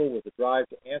creative people with a drive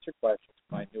to answer questions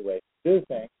and find new ways to do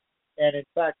things. And in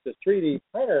fact, the 3D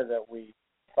printer that we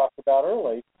talked about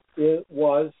earlier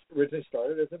was originally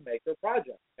started as a maker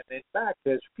project, and in fact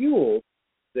has fueled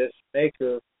this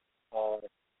maker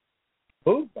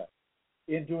movement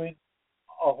in doing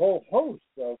a whole host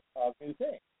of new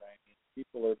things. I mean,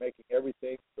 people are making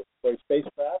everything from toy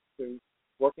spacecraft to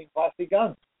working plastic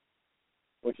guns,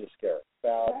 which is scary.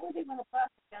 Why would they want a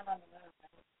plastic gun on the moon?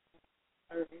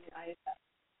 Or the ISS?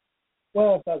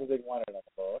 Well, it's not that they wanted it on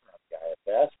the moon or on the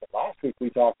ISS, but last week we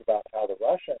talked about how the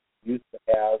Russians used to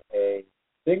have a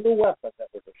single weapon that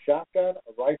was a shotgun,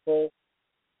 a rifle,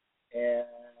 and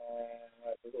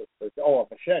a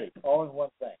machete, all in one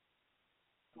thing.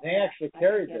 And they actually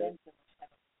carried this.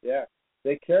 Yeah,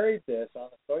 they carried this on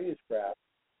the Soyuz craft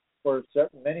for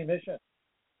many missions.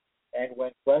 And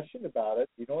when questioned about it,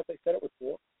 you know what they said it was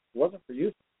for? It wasn't for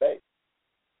use in space.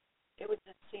 It was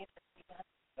just safe to gun.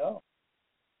 No.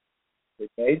 They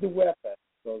made the weapon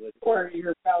so that or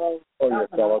your fellow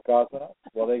cosmonaut.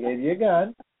 Well, they gave you a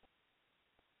gun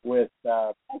with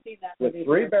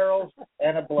 3 barrels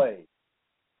and a blade.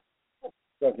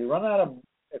 So if you run out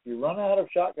of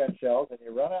shotgun shells and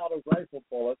you run out of rifle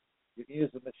bullets, you can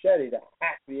use the machete to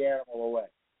hack the animal away.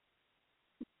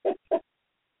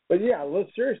 But yeah, look,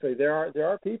 seriously, there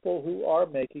are people who are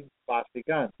making plastic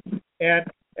guns, and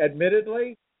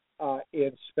admittedly,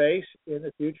 in space in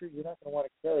the future, you're not going to want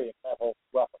to carry a metal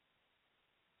weapon.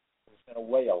 It's going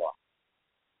to weigh a lot.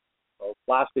 So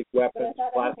plastic weapons,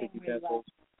 plastic utensils.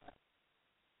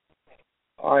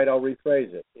 All right, I'll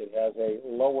rephrase it. It has a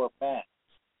lower mass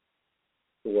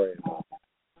to worry about.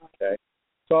 Okay,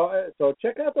 so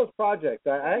check out those projects.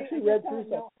 I actually read through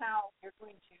some. How you're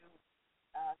going to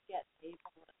get a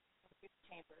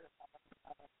chamber of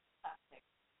a plastic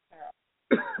barrel.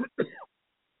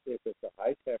 If it's a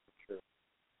high temperature,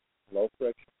 low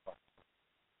friction plant,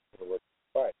 it'll work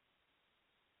fine.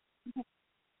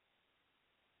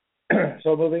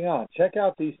 So moving on, check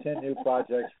out these 10 new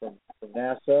projects from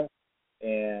NASA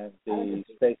and the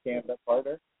Space Gambit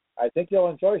Partner. I think you'll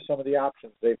enjoy some of the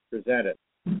options they've presented.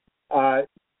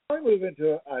 We move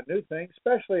into a new thing,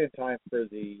 especially in time for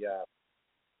the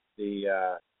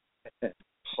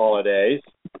holidays.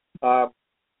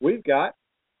 We've got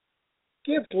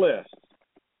gift lists.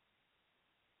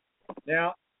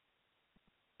 Now,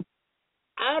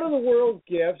 out-of-the-world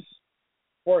gifts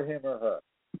for him or her.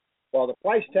 While the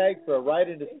price tag for a ride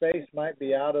into space might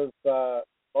be out of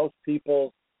most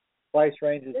people's price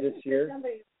ranges this year.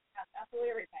 Somebody has absolutely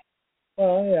everything.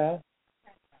 Well, yeah.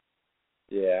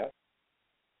 Yeah.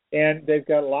 And they've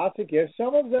got lots of gifts.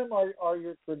 Some of them are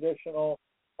your traditional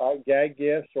gag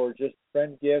gifts or just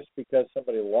friend gifts because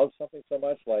somebody loves something so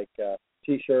much, like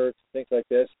T-shirts, things like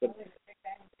this. But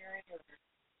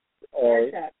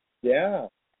yeah,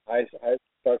 I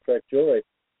Star Trek jewelry.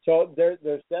 So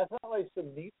there's definitely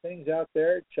some neat things out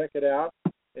there. Check it out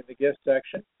in the gift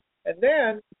section. And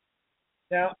then,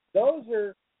 now those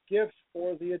are gifts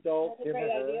for the adult. That's a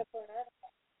great idea for an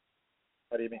article.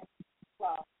 What do you mean?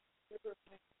 Well,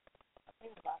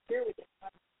 last year we did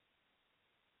one.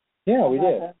 Yeah, we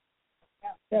did.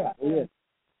 Yeah, we did.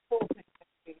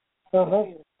 Uh-huh.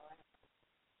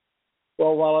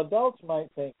 Well, while adults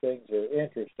might think things are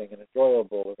interesting and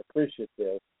enjoyable and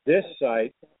appreciative, this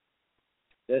site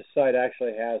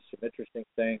actually has some interesting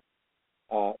things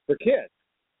for kids,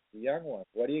 the young ones.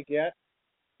 What do you get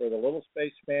for the little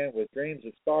spaceman with dreams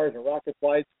of stars and rocket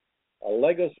flights? A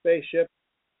Lego spaceship,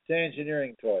 10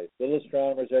 engineering toys. Little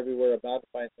astronomers everywhere about to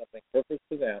find something perfect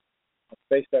for them on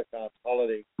Space.com's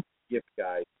holiday gift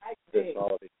guide this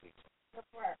holiday season.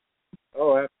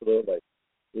 Oh, absolutely.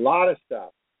 A lot of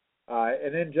stuff.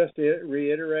 And then just to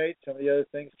reiterate some of the other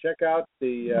things, check out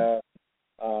the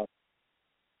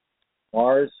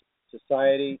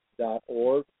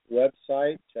MarsSociety.org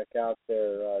website. Check out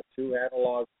their 2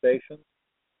 analog stations.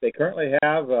 They currently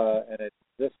have an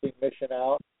existing mission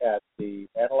out at the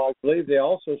analog. I believe they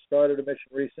also started a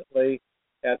mission recently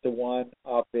at the one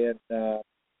up in where's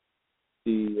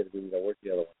the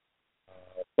other one?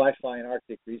 Flashline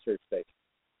Arctic Research Station.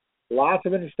 Lots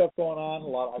of interesting stuff going on.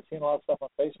 I've seen a lot of stuff on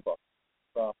Facebook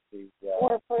from the.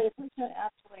 Or for the person has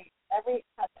absolutely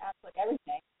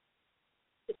everything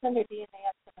to send their DNA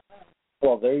up to the moon.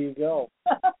 Well, there you go.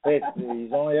 He's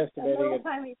only estimating a little it.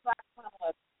 tiny black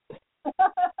monolith.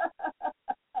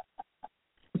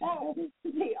 That would be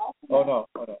the ultimate. Oh no!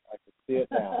 I can see it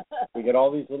now. We get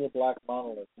all these little black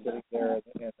monoliths sitting there in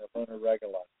the lunar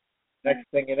regolith. Next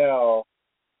thing you know,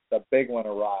 the big one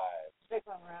arrives.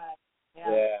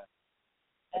 Yeah.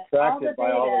 Attracted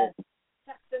by all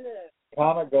the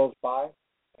comet goes by,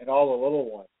 and all the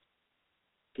little ones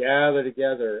gather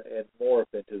together and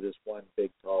morph into this one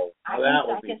big toe. I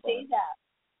can see that.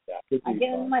 That could be I'm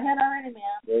getting in my head already,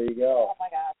 man. There you go. Oh my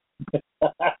God.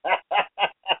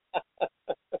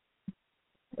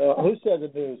 Who said the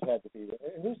news had to be?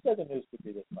 Who said the news could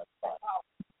be this much fun? Oh,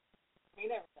 we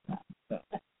never said that. No.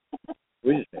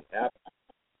 We just made it happen.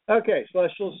 Okay,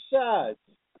 Celestial Suds.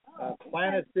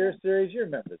 Planet Fear series, you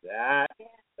remember that.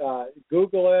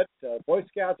 Google it. Boy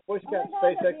Scouts, Space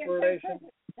Exploration.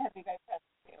 That'd be great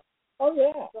present too. Oh,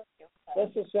 yeah.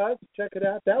 Celestial Suds, check it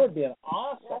out. That would be an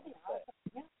awesome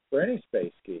thing for any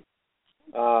space geek.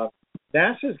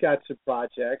 NASA's got some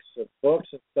projects, some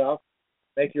books and stuff.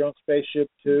 Make your own spaceship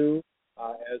too,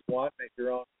 as one. Make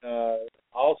your own,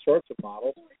 all sorts of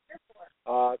models.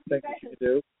 Things that you can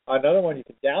do. Another one you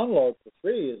can download for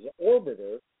free is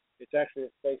Orbiter. It's actually a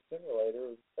space simulator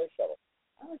of a space shuttle.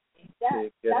 Oh, that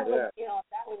would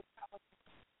probably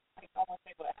almost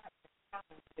say what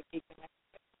happened to the geek and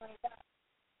like that.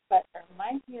 But it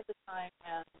reminds me of the time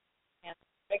in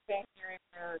Big Bang Theory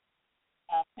where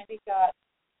Penny got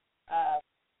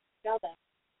Sheldon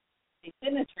the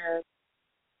signature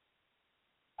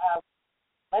of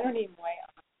Leonard Nimoy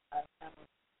on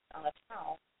a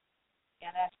towel,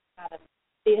 and actually had a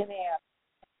DNA of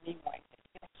Nimoy.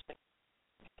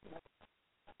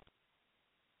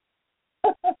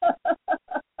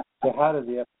 So how did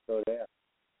the episode end?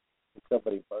 Did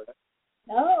somebody burn it?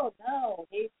 No.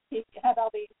 He had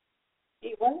all these.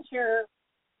 He wasn't sure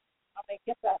how many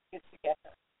gift baskets to get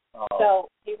her. Oh. So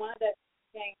he wound up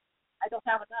saying, "I don't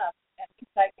have enough," and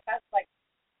he's like, "It has like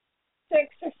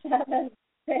 6 or 7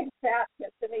 big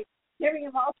baskets," and he's giving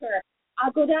them all to her.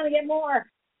 "I'll go down and get more."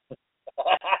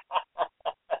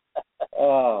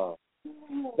 Oh,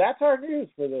 that's our news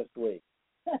for this week.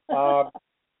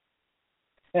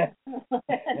 There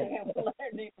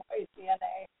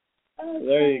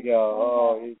you go.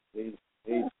 Oh,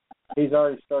 he's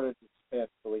already started to spin,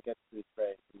 so we get to the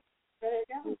trade.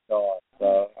 He's going.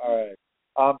 So, all right.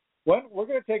 We're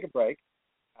going to take a break,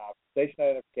 station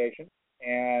identification,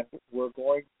 and we're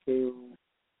going to.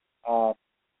 What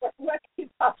can you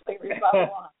possibly rebuttal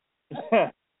on?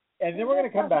 And then we're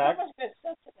going to come back.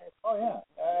 Oh yeah,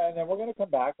 and then we're going to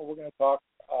come back, and we're going to talk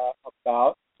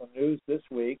about some news this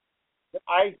week that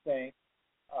I think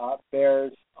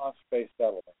bears on space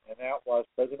settlement, and that was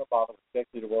President Obama's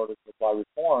executive order to apply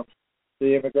reforms to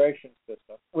the immigration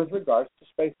system with regards to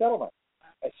space settlement,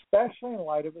 especially in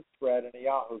light of the thread in the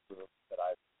Yahoo group that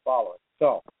I've been following.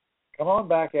 So, come on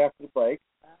back after the break,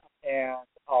 and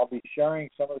I'll be sharing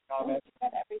some of the comments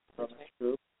from this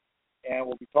group, and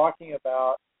we'll be talking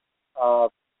about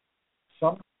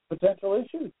some potential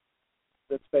issues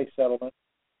that space settlement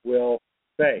will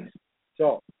face.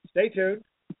 So stay tuned,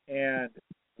 and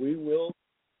we will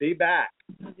be back.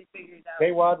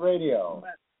 KWAD Radio.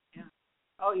 Yeah.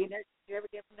 Oh, did you ever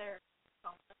get from there?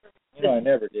 I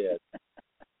never did.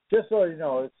 Just so you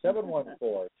know, it's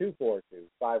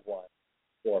 714-242-5145.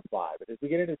 But as we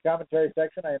get into the commentary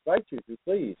section, I invite you to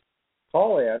please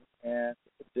call in and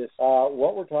just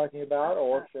what we're talking about,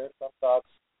 or share some thoughts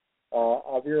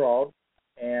of your own.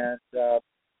 And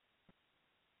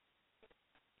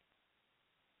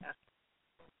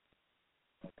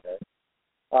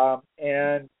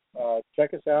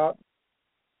check us out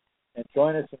and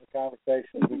join us in the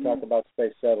conversation as we talk about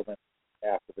space settlement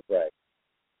after the break.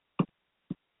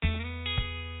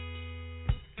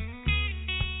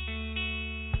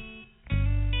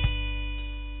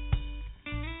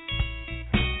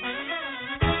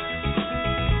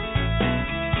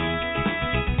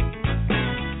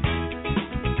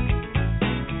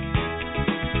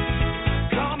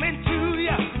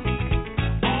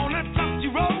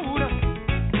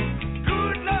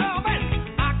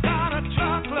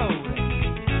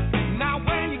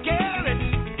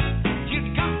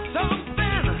 Some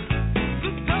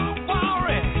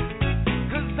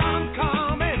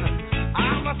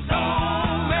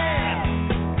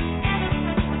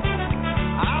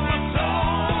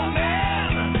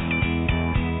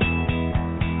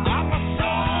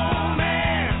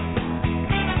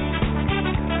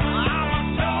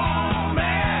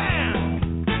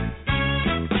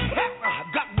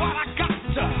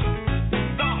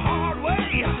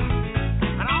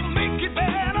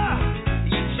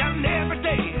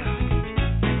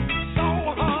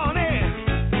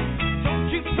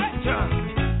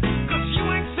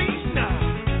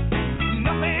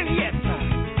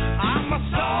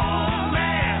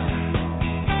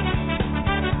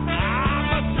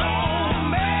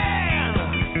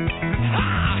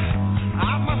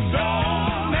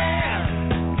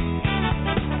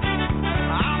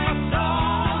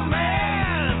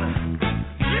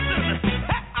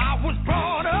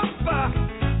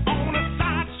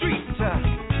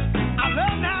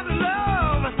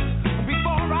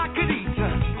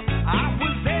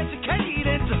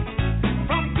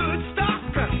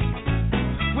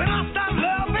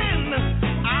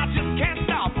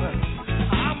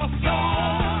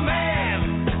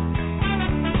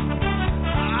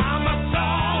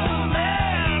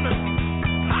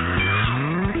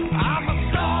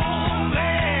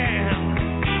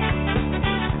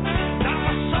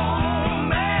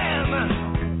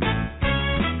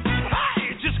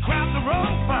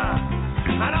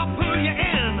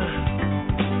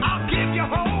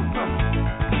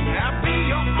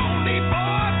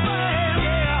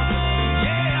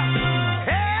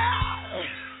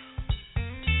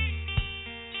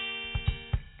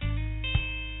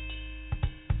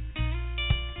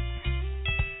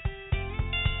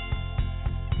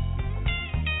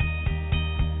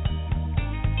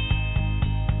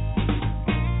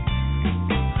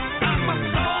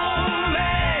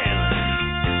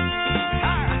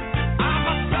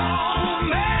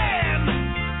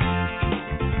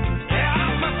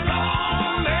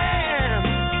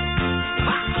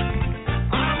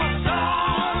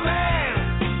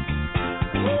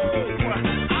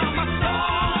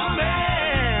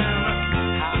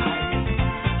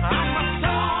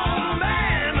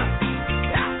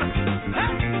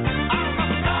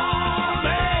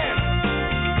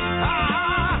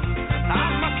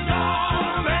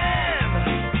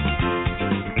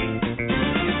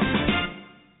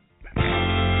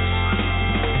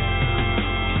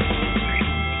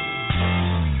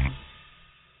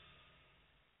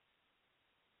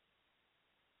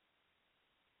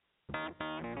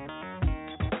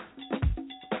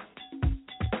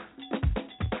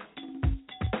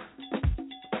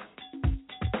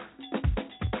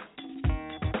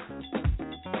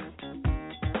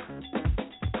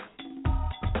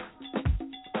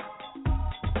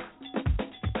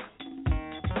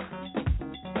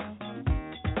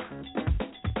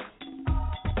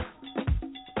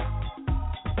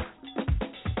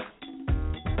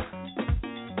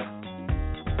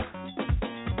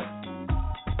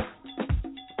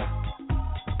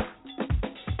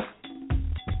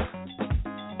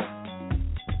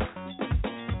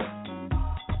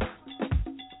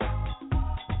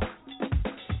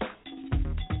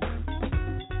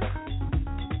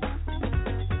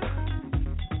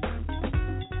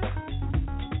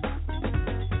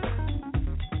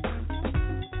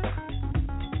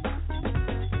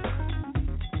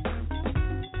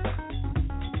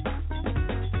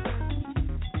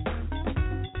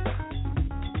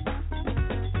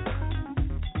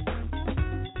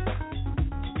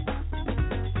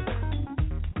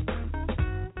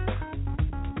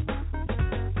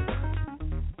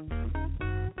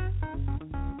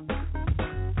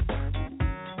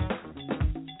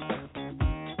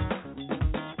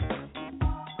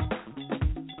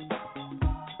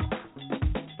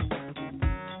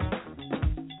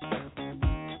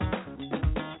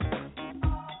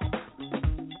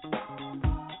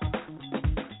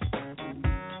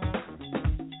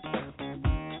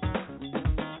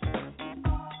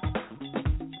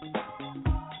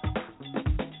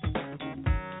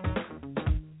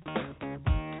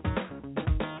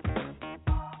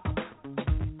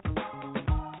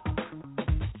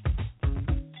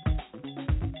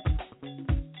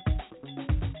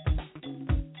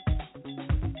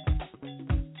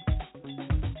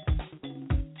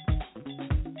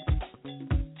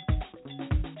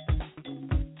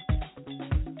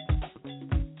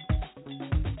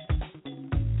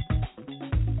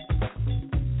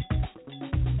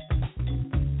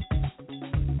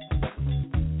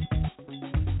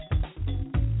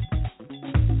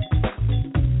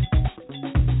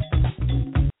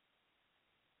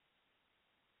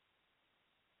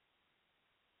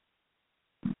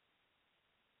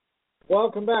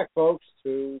Welcome back, folks,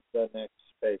 to the next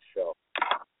space show.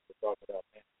 We're talking about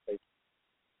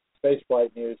space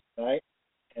flight news tonight.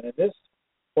 And in this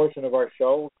portion of our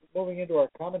show, we're moving into our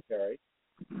commentary.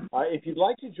 If you'd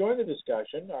like to join the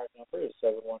discussion, our number is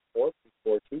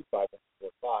 714-242-5145.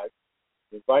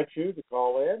 We invite you to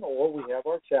call in, or we have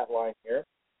our chat line here.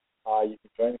 You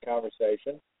can join the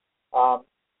conversation.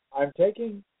 I'm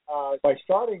taking, by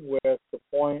starting with the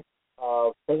point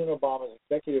of President Obama's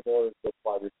executive order to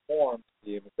apply reform to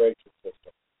the immigration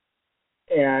system.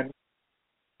 And,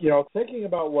 you know, thinking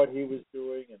about what he was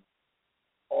doing and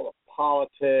all the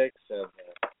politics and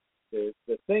the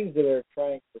things that are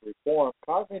trying to reform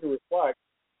caused me to reflect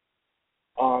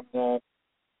on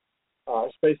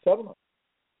space settlement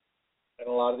and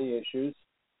a lot of the issues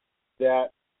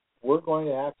that we're going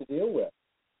to have to deal with.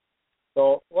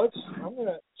 So I'm going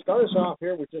to start us off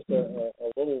here with just a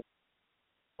little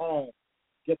kind of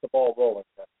get the ball rolling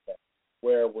kind of thing,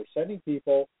 where we're sending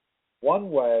people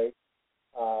one way,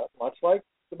 much like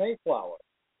the Mayflower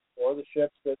or the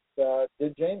ships that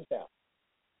did Jamestown.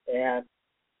 And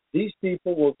these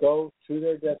people will go to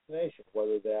their destination,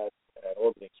 whether that's an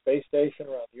orbiting space station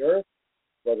around the Earth,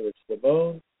 whether it's the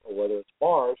moon, or whether it's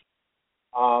Mars.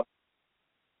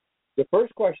 The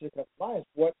first question that comes to mind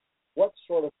is what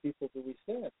sort of people do we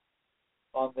send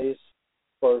on this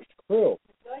first crew?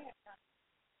 Resilient.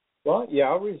 Well,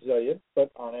 yeah, resilient,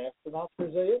 but are astronauts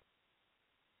resilient?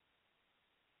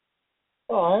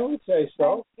 Well, I would say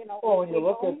so. You know, well, when you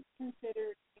look at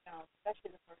considered, you know,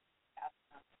 especially the first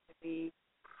astronauts to be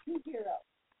true heroes.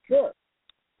 Sure.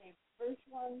 The first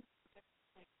one,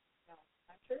 you know,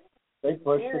 I'm sure they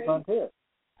pushed the frontier.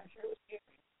 I'm sure it was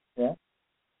scary. Yeah.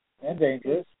 And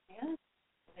dangerous. Yeah.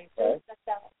 They still stepped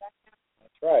out back down.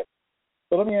 That's right.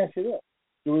 So let me ask you this.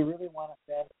 Do we really want to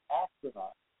send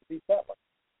astronauts to be settlers?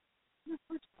 No, of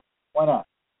course not. Why not?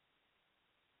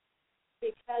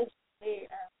 Because they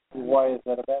are... Why is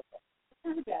that a bad thing? It's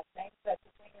not a bad thing, but the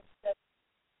thing is that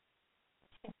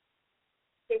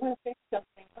they want to fix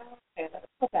something. Well, okay, let's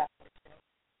go backwards here.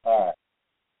 All right.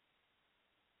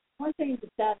 One thing to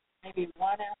send maybe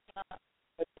one astronaut,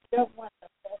 but you don't want the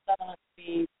whole settlement to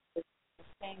be the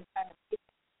same kind of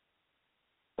people.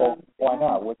 Well, why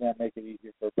not? Wouldn't that make it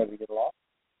easier for everybody to get along?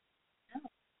 No.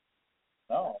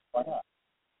 No, why not?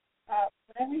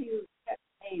 Whenever you get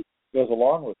paid, goes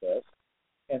along with this,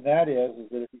 and that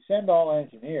is that if you send all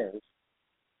engineers,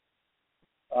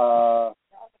 they're all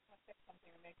going to fix something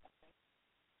or make something.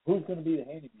 Who's going to be the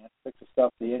handyman to fix the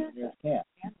stuff the engineers can't?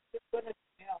 And who's going to,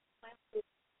 plant food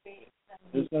seeds and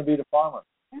Who's going to be the farmer?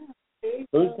 yeah,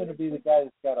 Who's going to be the guy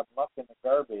that's got a muck in the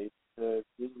garbage to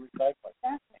do the recycling?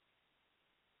 Exactly.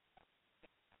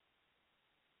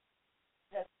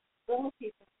 The little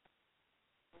people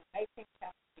make things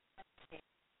happen.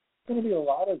 It's going to be a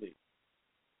lot of these.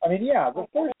 I mean, yeah, the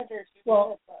first.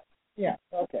 Well, yeah,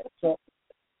 okay. So,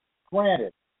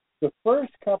 granted, the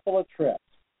first couple of trips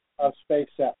of space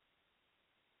settlement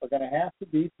are going to have to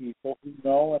be people who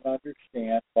know and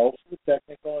understand most of the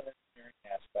technical and engineering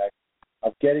aspects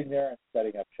of getting there and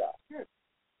setting up shop. Sure.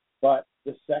 But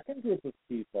the second group of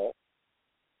people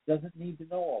doesn't need to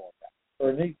know all of that,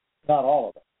 or not all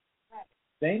of it. Right.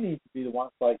 They need to be the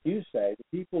ones, like you say, the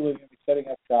people that are going to be setting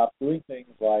up shop, doing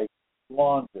things like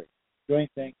laundry, doing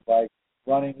things like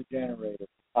running the generator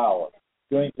for power,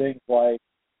 doing things like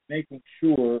making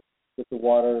sure that the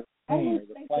water clean or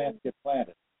the plants get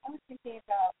planted. I was thinking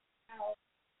about how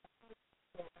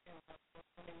when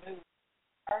they move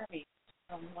armies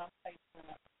from one place to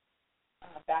another,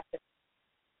 back to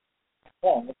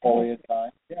Napoleon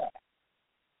times, yeah.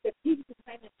 the people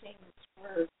behind the scenes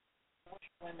were Bush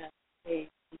women, they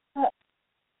cooked.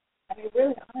 I mean,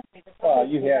 really, honestly, that's what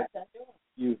they got done doing.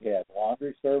 You had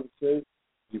laundry services,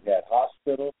 you had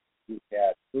hospitals, you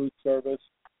had food service,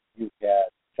 you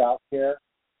had child care,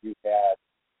 you had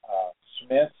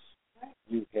smiths, right.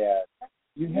 you had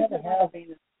to have. I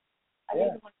need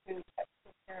one to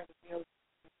take care of the wheels,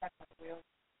 inspect the wheels.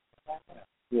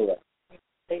 Yeah.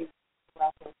 They were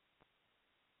also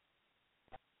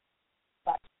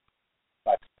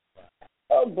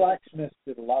blacksmiths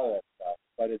did a lot of that stuff,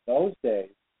 but in those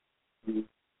days, you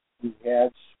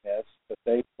had smiths, but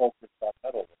they focused on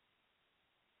metalwork.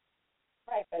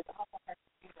 Right, but it's awful hard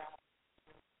to do that.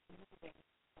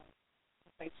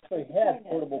 So you had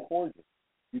portable forges.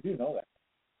 You do know that.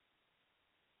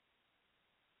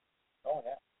 Oh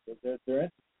yeah,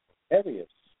 they're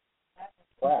heaviest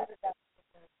crap.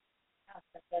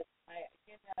 But I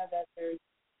do know that there's,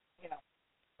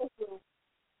 people who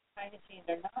kind of seem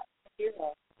they're not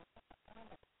heroes.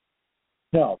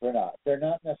 No, they're not. They're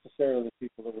not necessarily the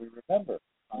people that we remember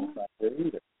on the frontier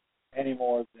either, any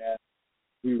more than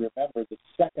we remember the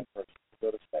second person to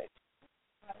go to space.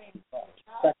 I mean,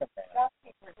 Second man.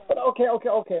 But okay.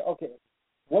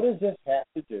 What does this have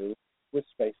to do with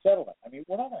space settlement? I mean,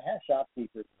 we're not going to have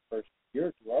shopkeepers in the first year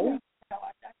or two, are we? No,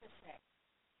 I'm just saying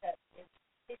that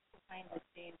it's behind the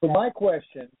scenes. So my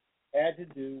question had to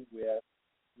do with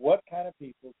what kind of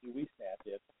people do we send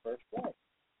in the first place?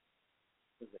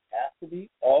 Does it have to be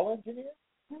all engineers?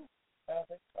 I don't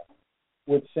think so.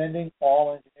 Would sending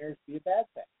all engineers be a bad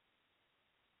thing?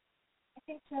 I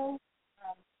think so.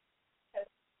 Because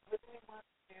what do we want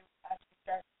to do as we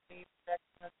start the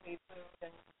production of seafood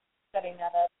and setting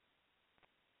that up?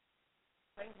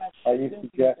 Pretty much. Are you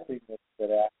suggesting that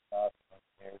astronauts and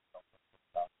engineers don't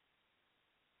know?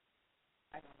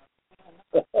 I don't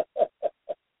know.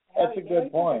 That's a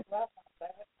good point.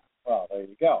 Well, there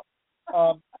you go.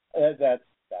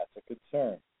 That's a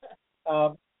concern.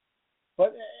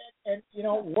 But you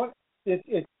know what?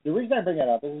 The reason I bring that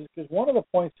up is because one of the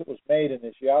points that was made in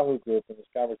this Yahoo group in this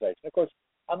conversation. Of course,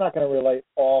 I'm not going to relate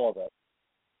all of it,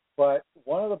 but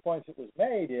one of the points that was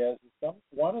made is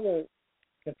one of the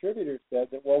contributors said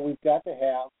that we've got to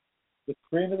have the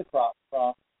cream of the crop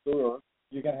from lure.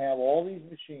 You're going to have all these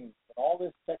machines and all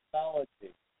this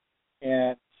technology.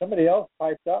 And somebody else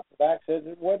piped up the back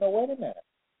said, wait a minute.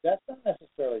 That's not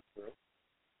necessarily true.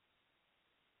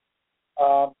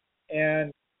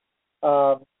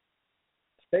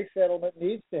 Space settlement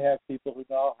needs to have people who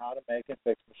know how to make and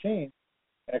fix machines.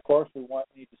 And, of course, we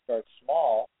need to start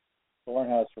small to learn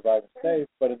how to survive in space.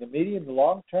 But in the medium to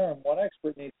long term, one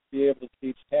expert needs to be able to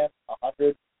teach 10,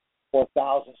 100, or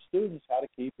 1,000 students how to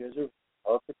keep his or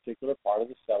her particular part of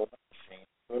the settlement machine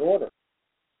in good order.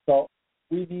 So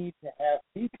we need to have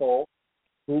people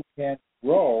who can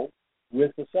grow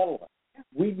with the settlement.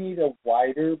 We need a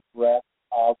wider breadth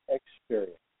of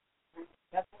experience.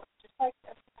 That's just like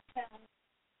that's town,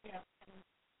 you know.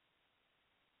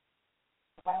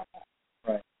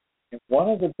 Right. And one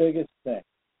of the biggest things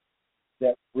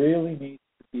that really needs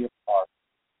to be a part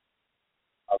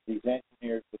of these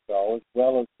engineers that go, as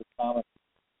well as the common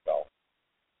people that go,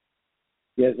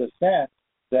 is a sense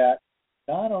that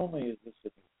not only is this a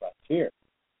new frontier,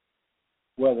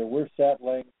 whether we're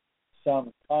settling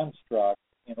some construct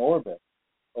in orbit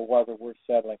or whether we're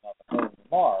settling on the moon or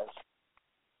Mars,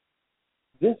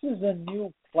 this is a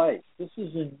new place. This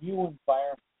is a new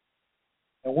environment.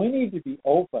 And we need to be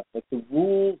open that the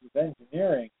rules of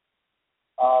engineering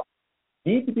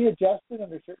need to be adjusted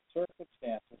under certain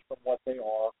circumstances from what they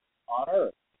are on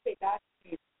Earth.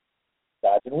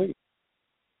 Dodge and weave.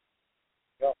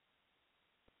 Go.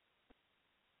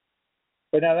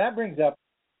 But now that brings up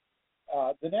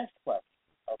the next question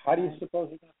of how do you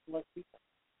suppose you're going to select people?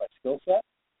 By skill set?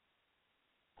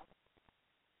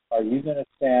 Are you going to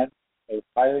send a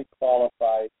highly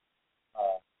qualified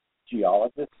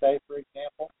geologist, say, for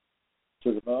example,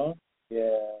 to the moon?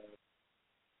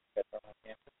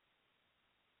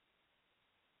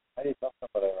 How do you tell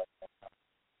somebody like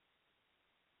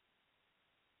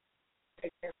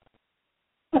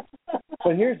that?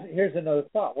 But here's another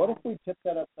thought. What if we tip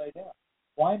that upside down?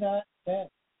 Why not send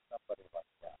somebody like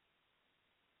that?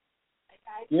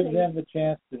 Give them the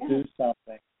chance to do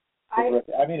something. I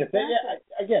mean, if they,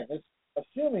 again, this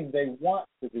assuming they want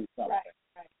to do something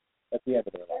at the end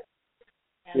of their life.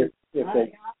 And if they,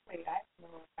 honestly, I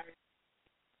don't know if I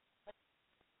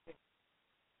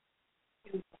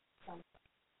do something.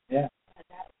 Yeah. And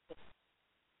that's just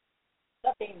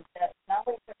something that not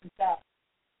only for themselves,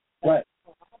 right,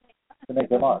 to make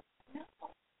their mark. No.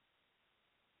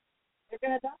 They're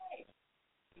going to die.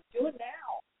 You do it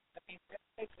now. I mean,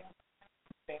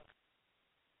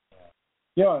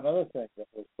 you know, another thing that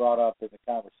was brought up in the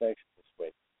conversation this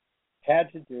week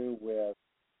had to do with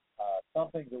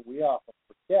something that we often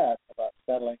forget about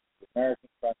settling the American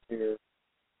frontier,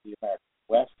 the American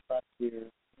West frontier,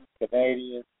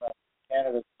 Canadian frontier,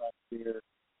 Canada's frontier,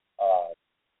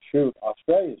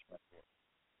 Australia's frontier.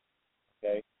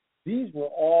 Okay, these were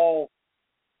all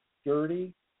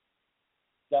dirty,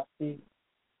 dusty,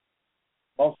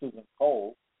 most of them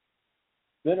cold,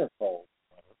 bitter cold,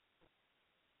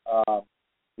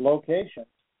 locations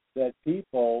that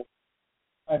people,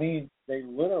 I mean, they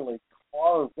literally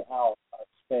carved out a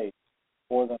space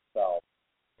for themselves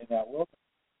in that wilderness.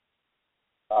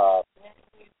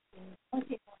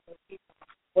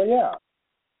 Well, yeah.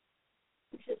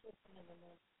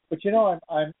 But you know,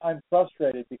 I'm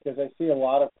frustrated because I see a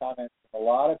lot of comments from a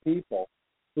lot of people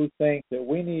who think that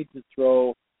we need to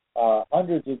throw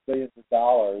hundreds of billions of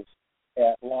dollars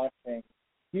at launching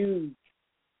huge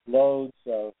loads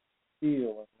of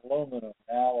steel and aluminum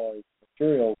and alloys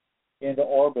materials into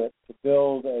orbit to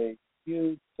build a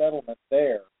huge settlement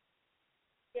there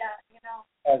Yeah, you know.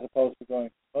 as opposed to going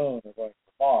to the moon or going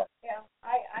to Mars. Yeah,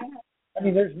 I have. I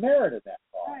mean, there's merit in that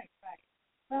thought. Right.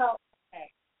 Well,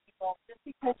 okay, people, just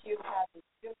because you have this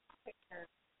beautiful picture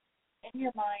in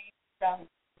your mind from,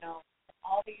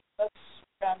 all these books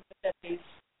from the 50s,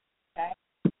 okay?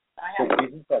 I have,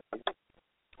 60s and 70s.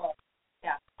 well,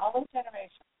 yeah, all those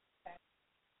generations, okay?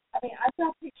 I mean, I've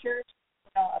got pictures,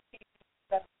 of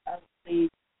people of the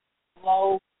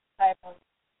low type of,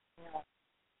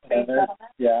 space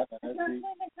settlement. Yeah, That's not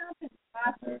going to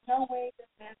happen. There's no way this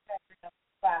manufacturer of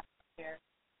glass up there.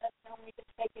 There's no way to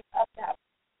take it up that way.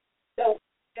 So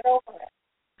get over it.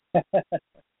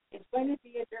 It's going to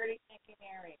be a dirty, thinking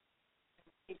area.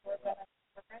 People are going to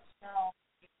progress now.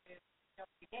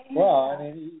 Well, I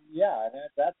mean, yeah, and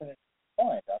that's an interesting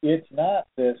point. It's not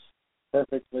this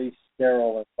perfectly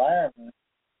sterile environment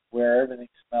where everything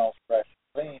smells fresh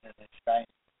and clean and it shines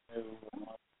new and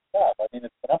all that stuff. I mean,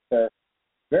 it's been up there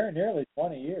very nearly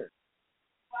 20 years.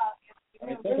 Well, I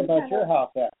mean, think about your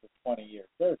house after 20 years.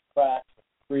 There's cracks and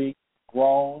creaks,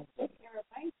 groans. It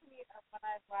reminds me of when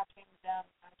I was watching them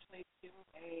actually do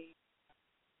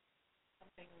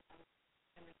something on the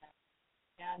internet.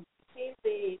 And you see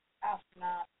the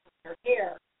astronaut with her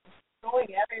hair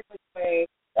going every which way.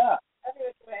 Yeah. Every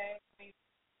which way. I mean,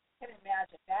 you can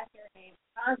imagine that hair needs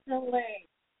constantly.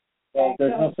 Well,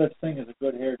 there's no such thing as a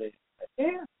good hair day.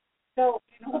 Yeah. So,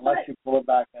 unless you pull it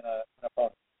back in a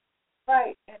pony.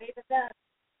 Right. And even then,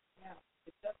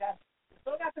 you still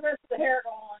got the rest of the hair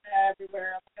going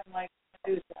everywhere, looking like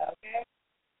Medusa, okay?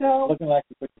 So looking like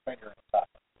you put your finger in the top.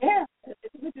 Yeah,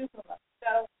 it's a Medusa look.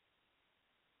 So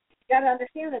you got to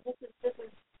understand that this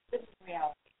is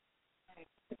reality. Right?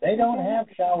 They don't have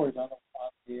showers on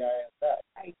the ISS.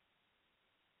 Right.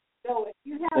 So if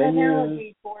you have an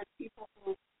analogy for people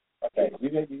who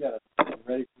you got to be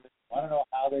ready for this. You want to know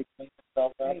how they clean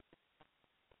themselves up? Right.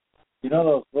 You know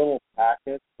those little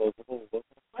packets, those little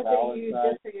what towel they use inside,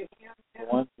 just for your hands? the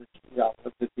ones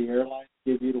that the airlines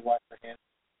give you to wash your hands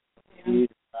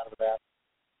out of the bath.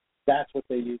 That's what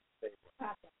they use to save it.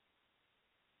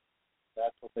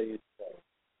 That's what they use to save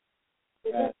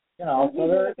it. And, so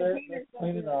they're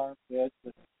cleaning their armpits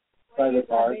and private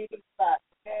parts.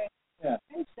 Okay? Yeah.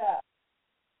 And stuff.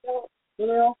 So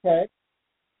they're okay.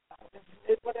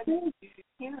 Is what it is. You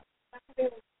can't be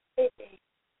able to take a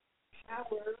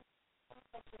shower.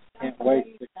 Can't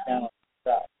waste 6 gallons of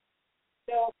stuff.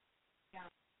 So, yeah.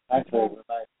 Actually, it was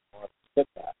nice to skip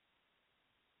that.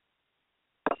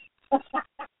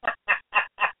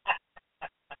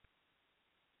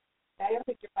 I don't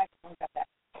think your microphone got that.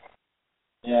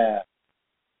 Yeah.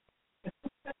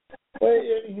 Well,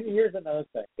 here's another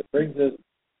thing that brings us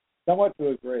somewhat to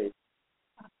a degree,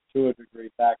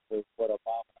 back to what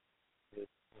Obama is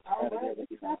trying to get with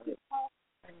the United States.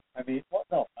 I mean, well,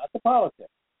 no, not the politics,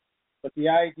 but the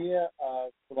idea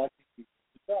of selecting people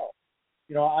to go.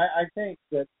 I think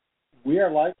that we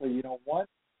are likely,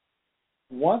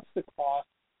 once the cost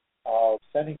of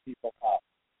sending people up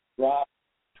drops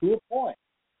to a point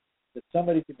that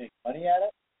somebody can make money at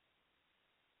it,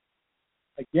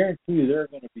 I guarantee you there are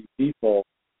going to be people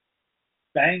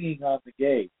banging on the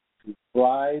gate to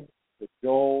bribe,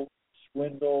 cajole,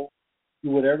 swindle, do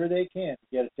whatever they can to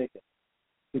get a ticket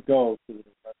to go to the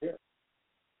new frontier.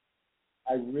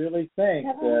 I really think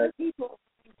that people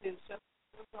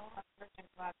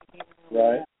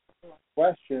right.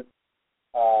 Question: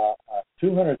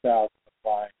 200,000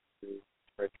 applying to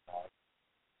Bridge Mars,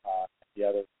 and the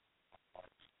other.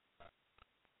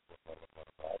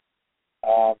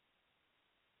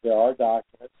 There are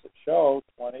documents that show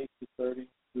 20 to 30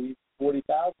 to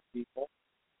 40,000 people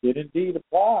did indeed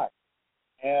apply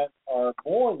and are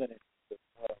more than interested in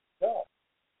what I'm telling.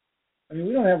 I mean,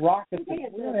 we don't have rockets. We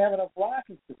don't have enough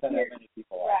rockets to send that many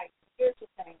people out. Right. Here's the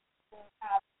thing.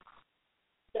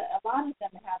 A lot of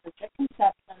them have a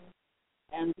conception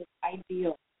and this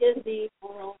ideal Disney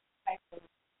World type of.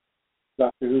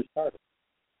 Doctor Who started.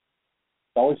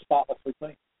 It's always spotlessly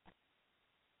clean.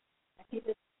 I think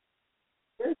it's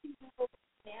very few people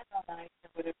stand on ice or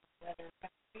whatever, whether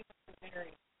it's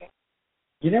very.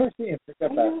 You never see him pick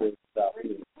up after his stuff.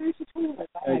 Where's the toilet?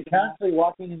 And he's constantly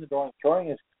walking in the door and throwing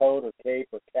his coat or cape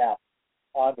or cap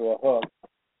onto a hook.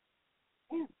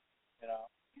 Yeah.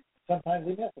 Sometimes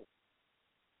he misses.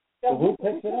 So who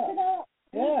picks it up?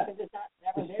 Yeah.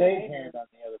 The stagehand on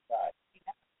the other side.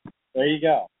 There you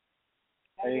go.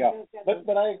 There you go.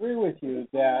 But I agree with you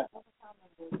that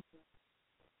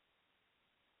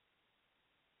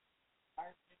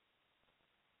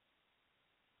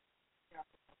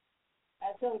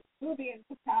so Julian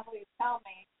could probably tell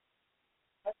me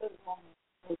what those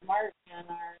Martian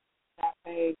are that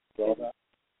way.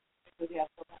 So yeah,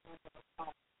 so that one's a phone.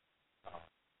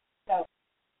 So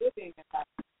would be a good time.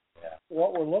 Yeah.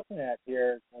 What we're looking at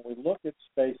here, when we look at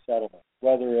space settlement,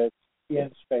 whether it's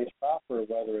in space proper,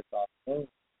 whether it's on the moon,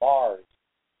 Mars,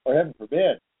 or heaven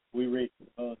forbid, we reach the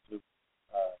moons of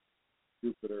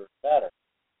Jupiter and Saturn.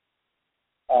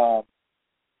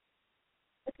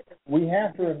 We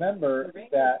have to remember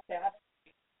that.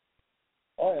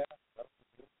 Oh yeah.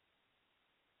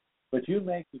 But you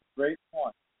make a great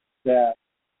point that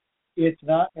it's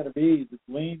not going to be the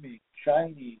gleaming,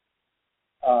 shiny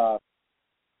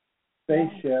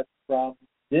spaceship from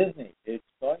Disney. It's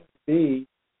going to be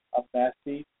a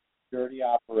messy, dirty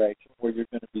operation where you're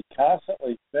going to be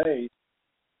constantly faced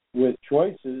with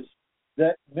choices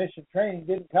that mission training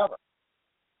didn't cover.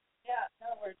 Yeah, in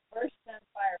other words, first then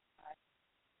Firefly.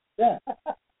 Yeah.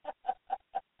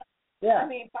 Yeah. I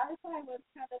mean, Firefly was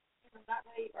kind of not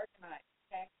really organized,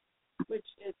 okay, which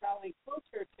is probably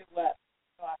closer to what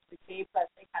we see, but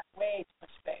they had way too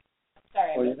much space. I'm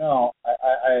sorry. Well,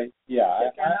 I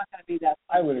not going to be that.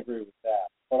 I would agree with that.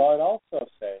 But I'd also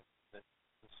say that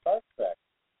the Star Trek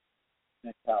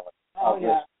mentality of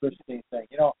this Christine thing.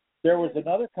 There was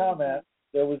another comment.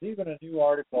 There was even a new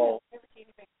article.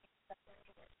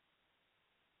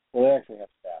 Well, they actually have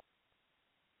staff.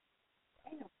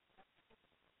 I know.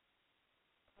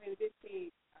 We did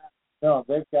see. No,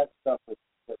 they've got stuff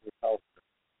that repels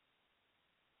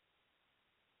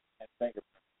and fingerprints.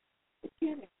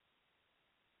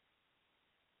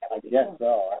 I guess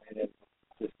so. I mean,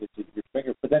 it's your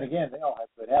finger. But then again, they all have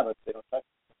good habits. They don't touch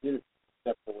the computer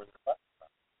except for where their buttons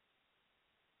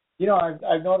are.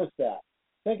 I've noticed that.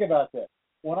 Think about this.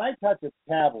 When I touch a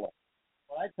tablet,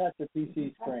 when I touch a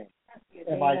PC screen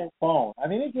and my phone, I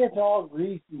mean, it gets all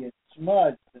greasy and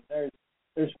smudged, and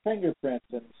there's fingerprints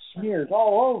and smears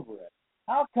all over it.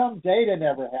 How come Data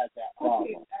never had that problem?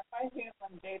 Okay, I think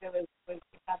when Data was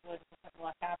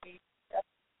happy,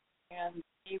 and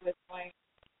he was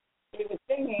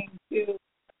singing to the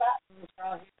buttons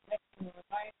while he was mixing the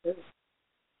devices,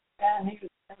 and he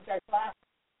started laughing.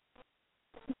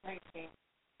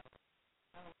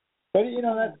 But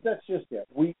that's just it.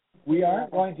 We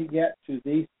aren't going to get to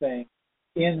these things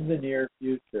in the near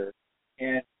future,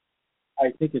 and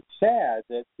I think it's sad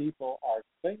that people are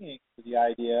clinging to the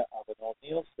idea of an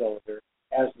O'Neill cylinder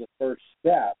as the first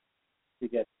step to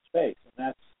get to space,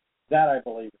 and that I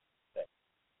believe is a mistake.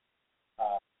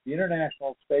 The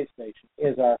International Space Station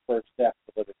is our first step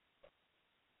to living,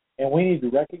 and we need to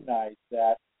recognize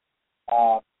that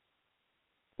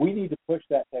we need to push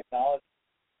that technology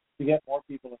to get more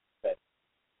people in space.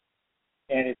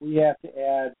 And if we have to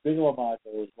add Bigelow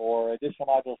modules or additional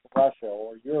modules from Russia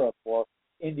or Europe or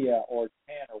India or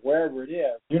Japan or wherever it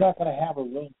is, you're not going to have a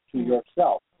room to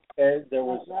yourself. And I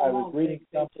was reading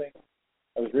something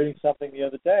the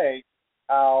other day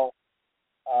how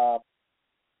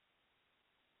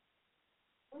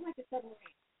like a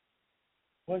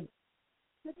submarine.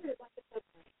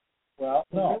 Well,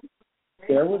 no.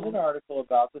 There was an article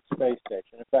about the space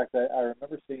station. In fact, I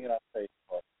remember seeing it on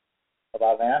Facebook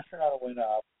about an astronaut who went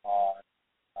up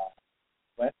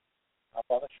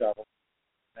on the shuttle,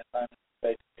 spent time in the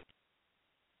space station,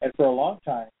 and for a long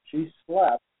time she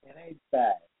slept in a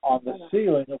bag on the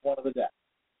ceiling of one of the decks.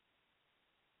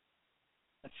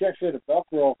 And she actually had to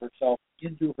Velcro herself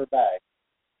into her bag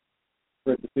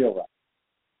for it to feel right.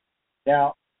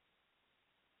 Now,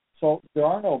 so there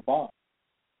are no bunks.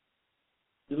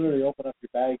 You literally open up your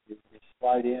bag, you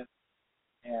slide in,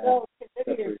 and so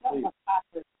consider yourself a pod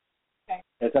person. Okay.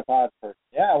 It's a pod person.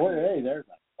 Yeah, hey, there's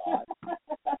a pod.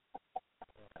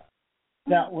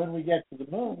 Now, when we get to the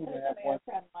moon, we're going to have one.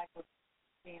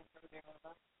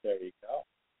 There you go.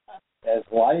 As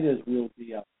light as we'll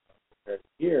be up compared to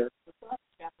here.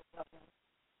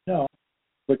 No,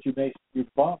 but your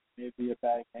bump may be a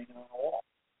bag hanging on a wall.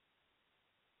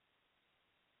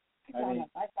 I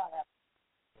saw that.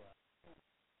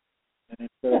 And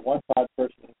instead of one pod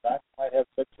person in the back, you might have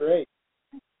 6 or 8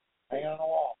 hanging on a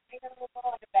wall. Hanging on a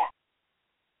wall in the back.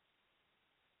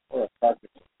 Or a carpet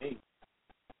of meat.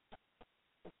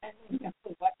 And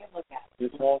what you look at.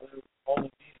 It's all the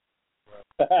meat.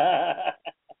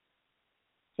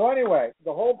 So anyway,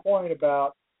 the whole point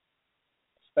about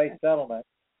space settlement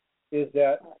is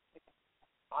that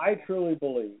I truly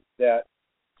believe that,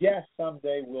 yes,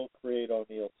 someday we'll create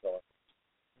O'Neill cylinders.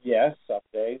 Yes,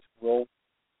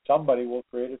 somebody will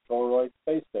create a toroid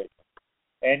space station.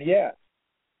 And yes,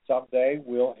 someday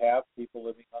we'll have people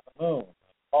living on the moon,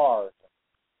 Mars,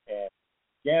 and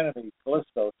Ganymede,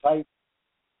 Callisto, Titan.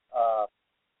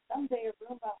 Someday a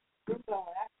Roomba will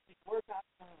actually work on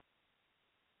the moon.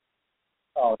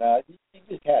 Oh, now,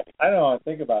 just happy. I don't know.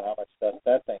 Think about how much stuff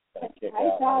that thing's going to kick out.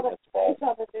 I saw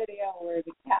the video where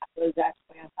the cat was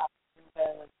actually on top of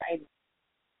the train.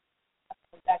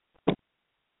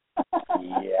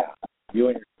 Yeah, you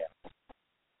and your cat.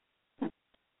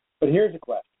 But here's a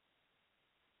question.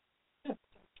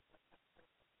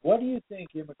 What do you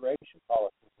think immigration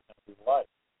policies are going to be like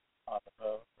on the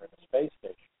moon or in the space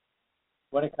station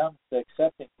when it comes to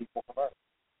accepting people from Earth?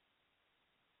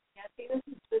 Yeah, see, this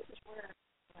is where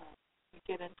we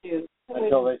get into...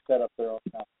 Until they set up their own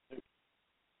constitution.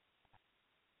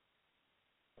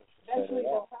 Eventually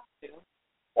they'll have to.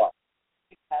 Why?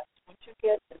 Because once you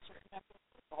get a certain number of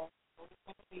people, there's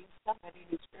going to be somebody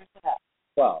who screws it up.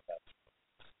 Well, that's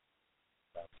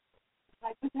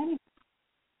like with anything.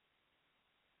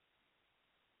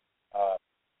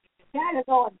 You gotta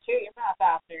go and shoot your mouth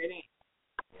out there, it ain't.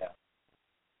 Yeah.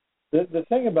 The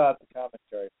thing about the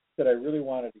commentary that I really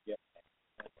wanted to get,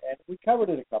 and we covered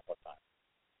it a couple of times,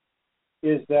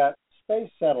 is that space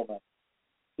settlement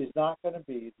is not going to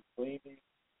be the gleaming,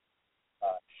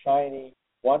 shiny,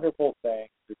 wonderful thing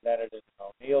presented in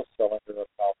an O'Neill cylinder of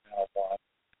Panel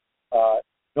 1,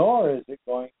 nor is it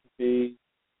going to be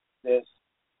this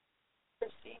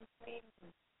pristine, clean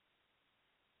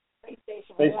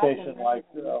space station like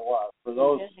for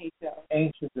those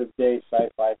ancient of days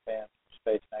sci-fi fans from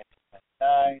Space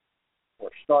 1999 or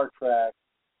Star Trek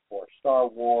or Star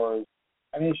Wars.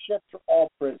 I mean, ships are all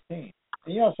pristine.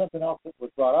 And you know something else that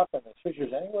was brought up in the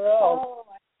pictures anywhere else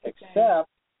except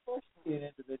in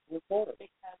individual quarters.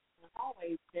 Because in the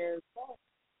hallways they're full.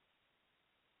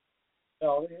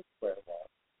 No, they hit square walls.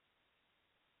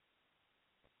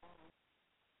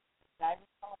 I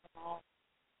recall them all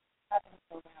having to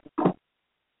go around.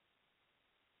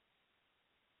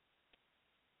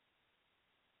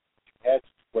 Head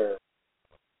square.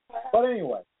 But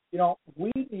anyway, you know, we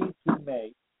need to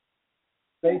make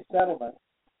space settlement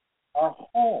our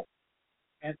home.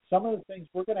 And some of the things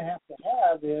we're going to have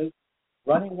is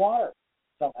running water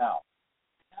somehow.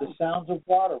 The sounds of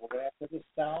water. We're going to have the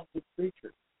sounds of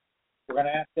creatures. We're going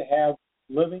to have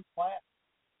living plants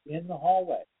in the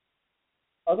hallway.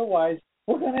 Otherwise,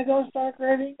 we're going to go start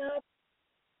grading up.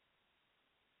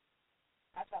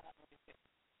 I thought that would be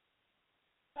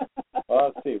Well,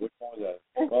 let's see. Which one was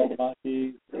that? 12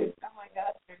 monkeys. Oh, my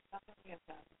gosh. There's something to get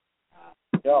done.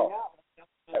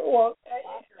 Well,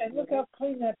 and look how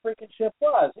clean that freaking ship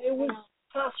was. It was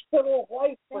hospital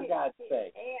white, for God's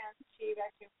sake. And she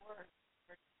actually wore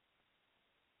her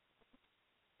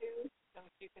shoes so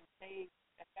you can stay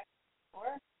effective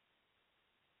for.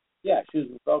 Yeah, shoes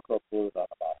with Velcro glued on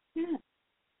the bottom. Yeah.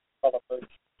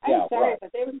 Yeah, I'm sorry, right.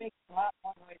 but they would make a lot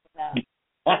more noise than that.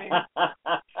 I mean,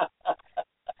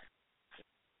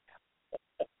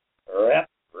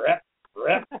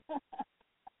 Rip.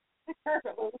 the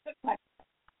carpet will look like,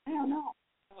 I don't know.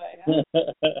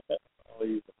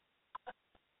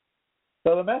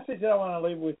 So the message that I want to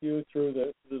leave with you through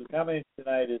the comments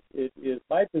tonight is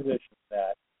my position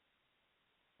that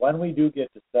when we do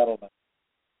get to settlement,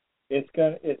 it's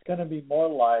going to be more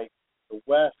like the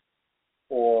West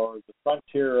or the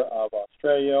frontier of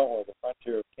Australia or the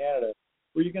frontier of Canada,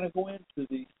 where you're going to go into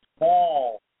these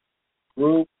small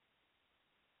groups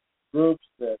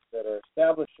that are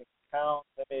establishing towns.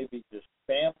 They may be just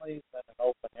families in an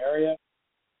open area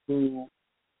who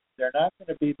they're not going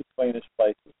to be the cleanest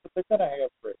places, but they're going to have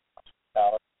great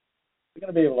hospitality. They're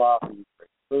going to be able to offer you great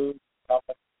food,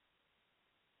 company,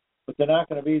 but they're not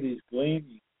going to be these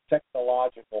gleaming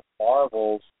technological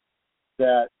marvels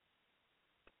that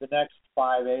the next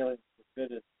 5 aliens who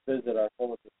visit our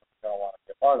solar system are going to want to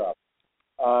be a part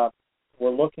of. We're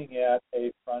looking at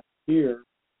a frontier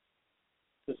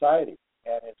society,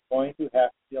 and it's going to have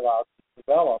to be allowed to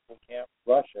develop. We can't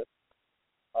rush it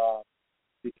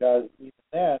because even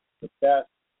then, the best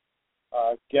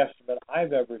guesstimate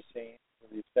I've ever seen for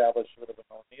the establishment of an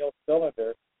O'Neill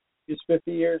cylinder is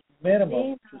 50 years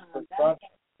minimum just for front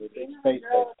the big space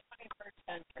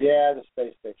station. Yeah, the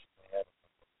space station they had.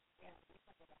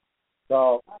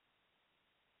 So,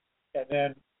 and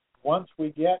then once we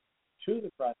get to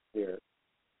the frontier,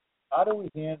 how do we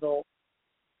handle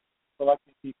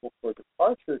selecting people for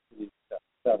departure to these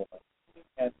settlements?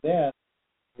 And then,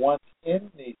 once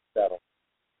in these settlements,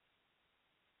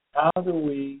 how do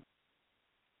we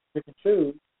pick and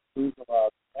choose who's allowed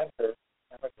to enter,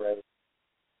 immigrate,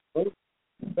 move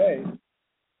to space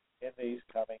in these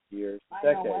coming years and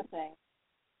decades? I know one thing.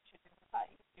 It should be a lot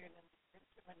easier than the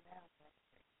instrument now.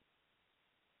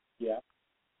 Yeah.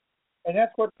 And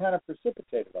that's what kind of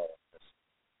precipitated all of this.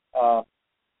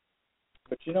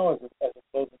 But you know, as a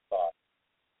closing thought,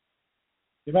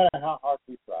 no matter how hard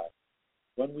we try,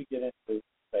 when we get into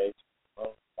space,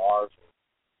 Mars, or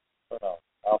don't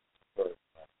know.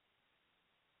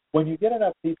 When you get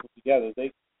enough people together,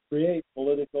 they create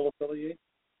political affiliation.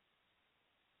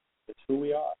 It's who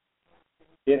we are.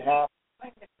 It happens.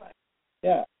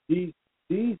 Yeah. These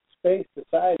space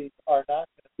societies are not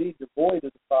going to be devoid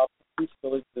of the problems we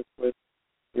still exist with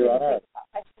here on Earth.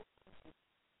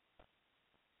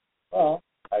 Well,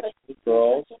 high school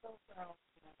girls.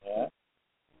 Yeah.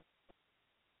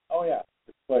 Oh, yeah.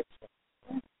 It clicks.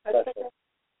 Special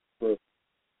group.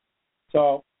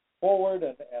 So, forward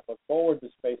and look forward to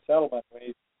space settlement. We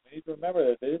need to remember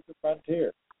that it is the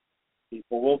frontier.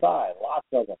 People will die, lots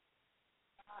of them.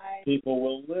 People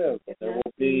will live. There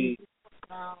will be,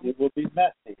 it will be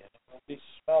messy and it will be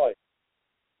smelly.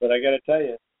 But I got to tell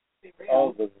you,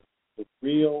 all the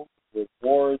real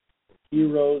rewards, the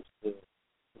heroes, the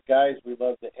guys we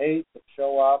love to hate that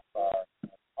show up are,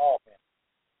 oh man,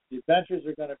 the adventures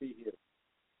are going to be huge.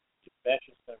 The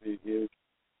adventures are going to be huge.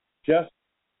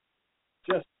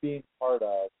 Just being part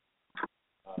of.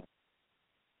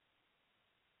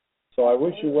 So I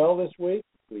wish you well this week.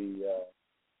 We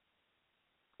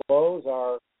close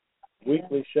our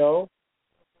weekly show.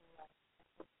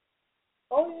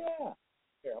 Oh, yeah.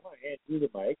 Here, I'm going to hand you the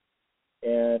mic.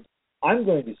 And I'm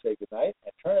going to say goodnight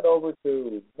and turn it over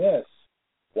to Miss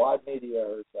Wad Media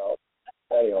herself,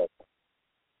 Patty Hope.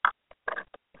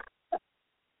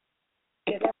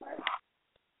 Get that part.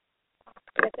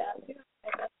 Get that too.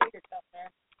 Make that yourself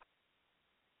there.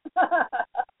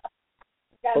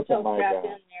 Got so strapped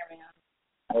in there, man.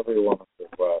 Every woman's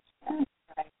request.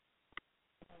 Right.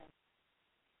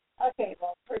 Okay,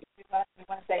 well, first we want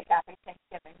to say happy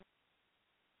Thanksgiving.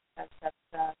 That's this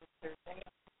Thursday.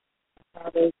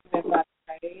 For those who have last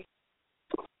Friday.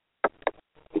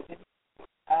 Be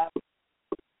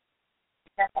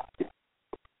careful.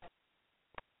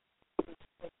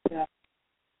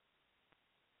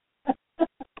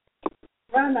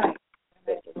 Tomorrow night,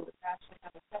 we'll actually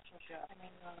have a special show.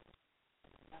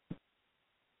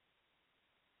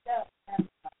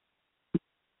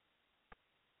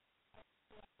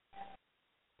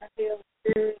 I feel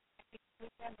good.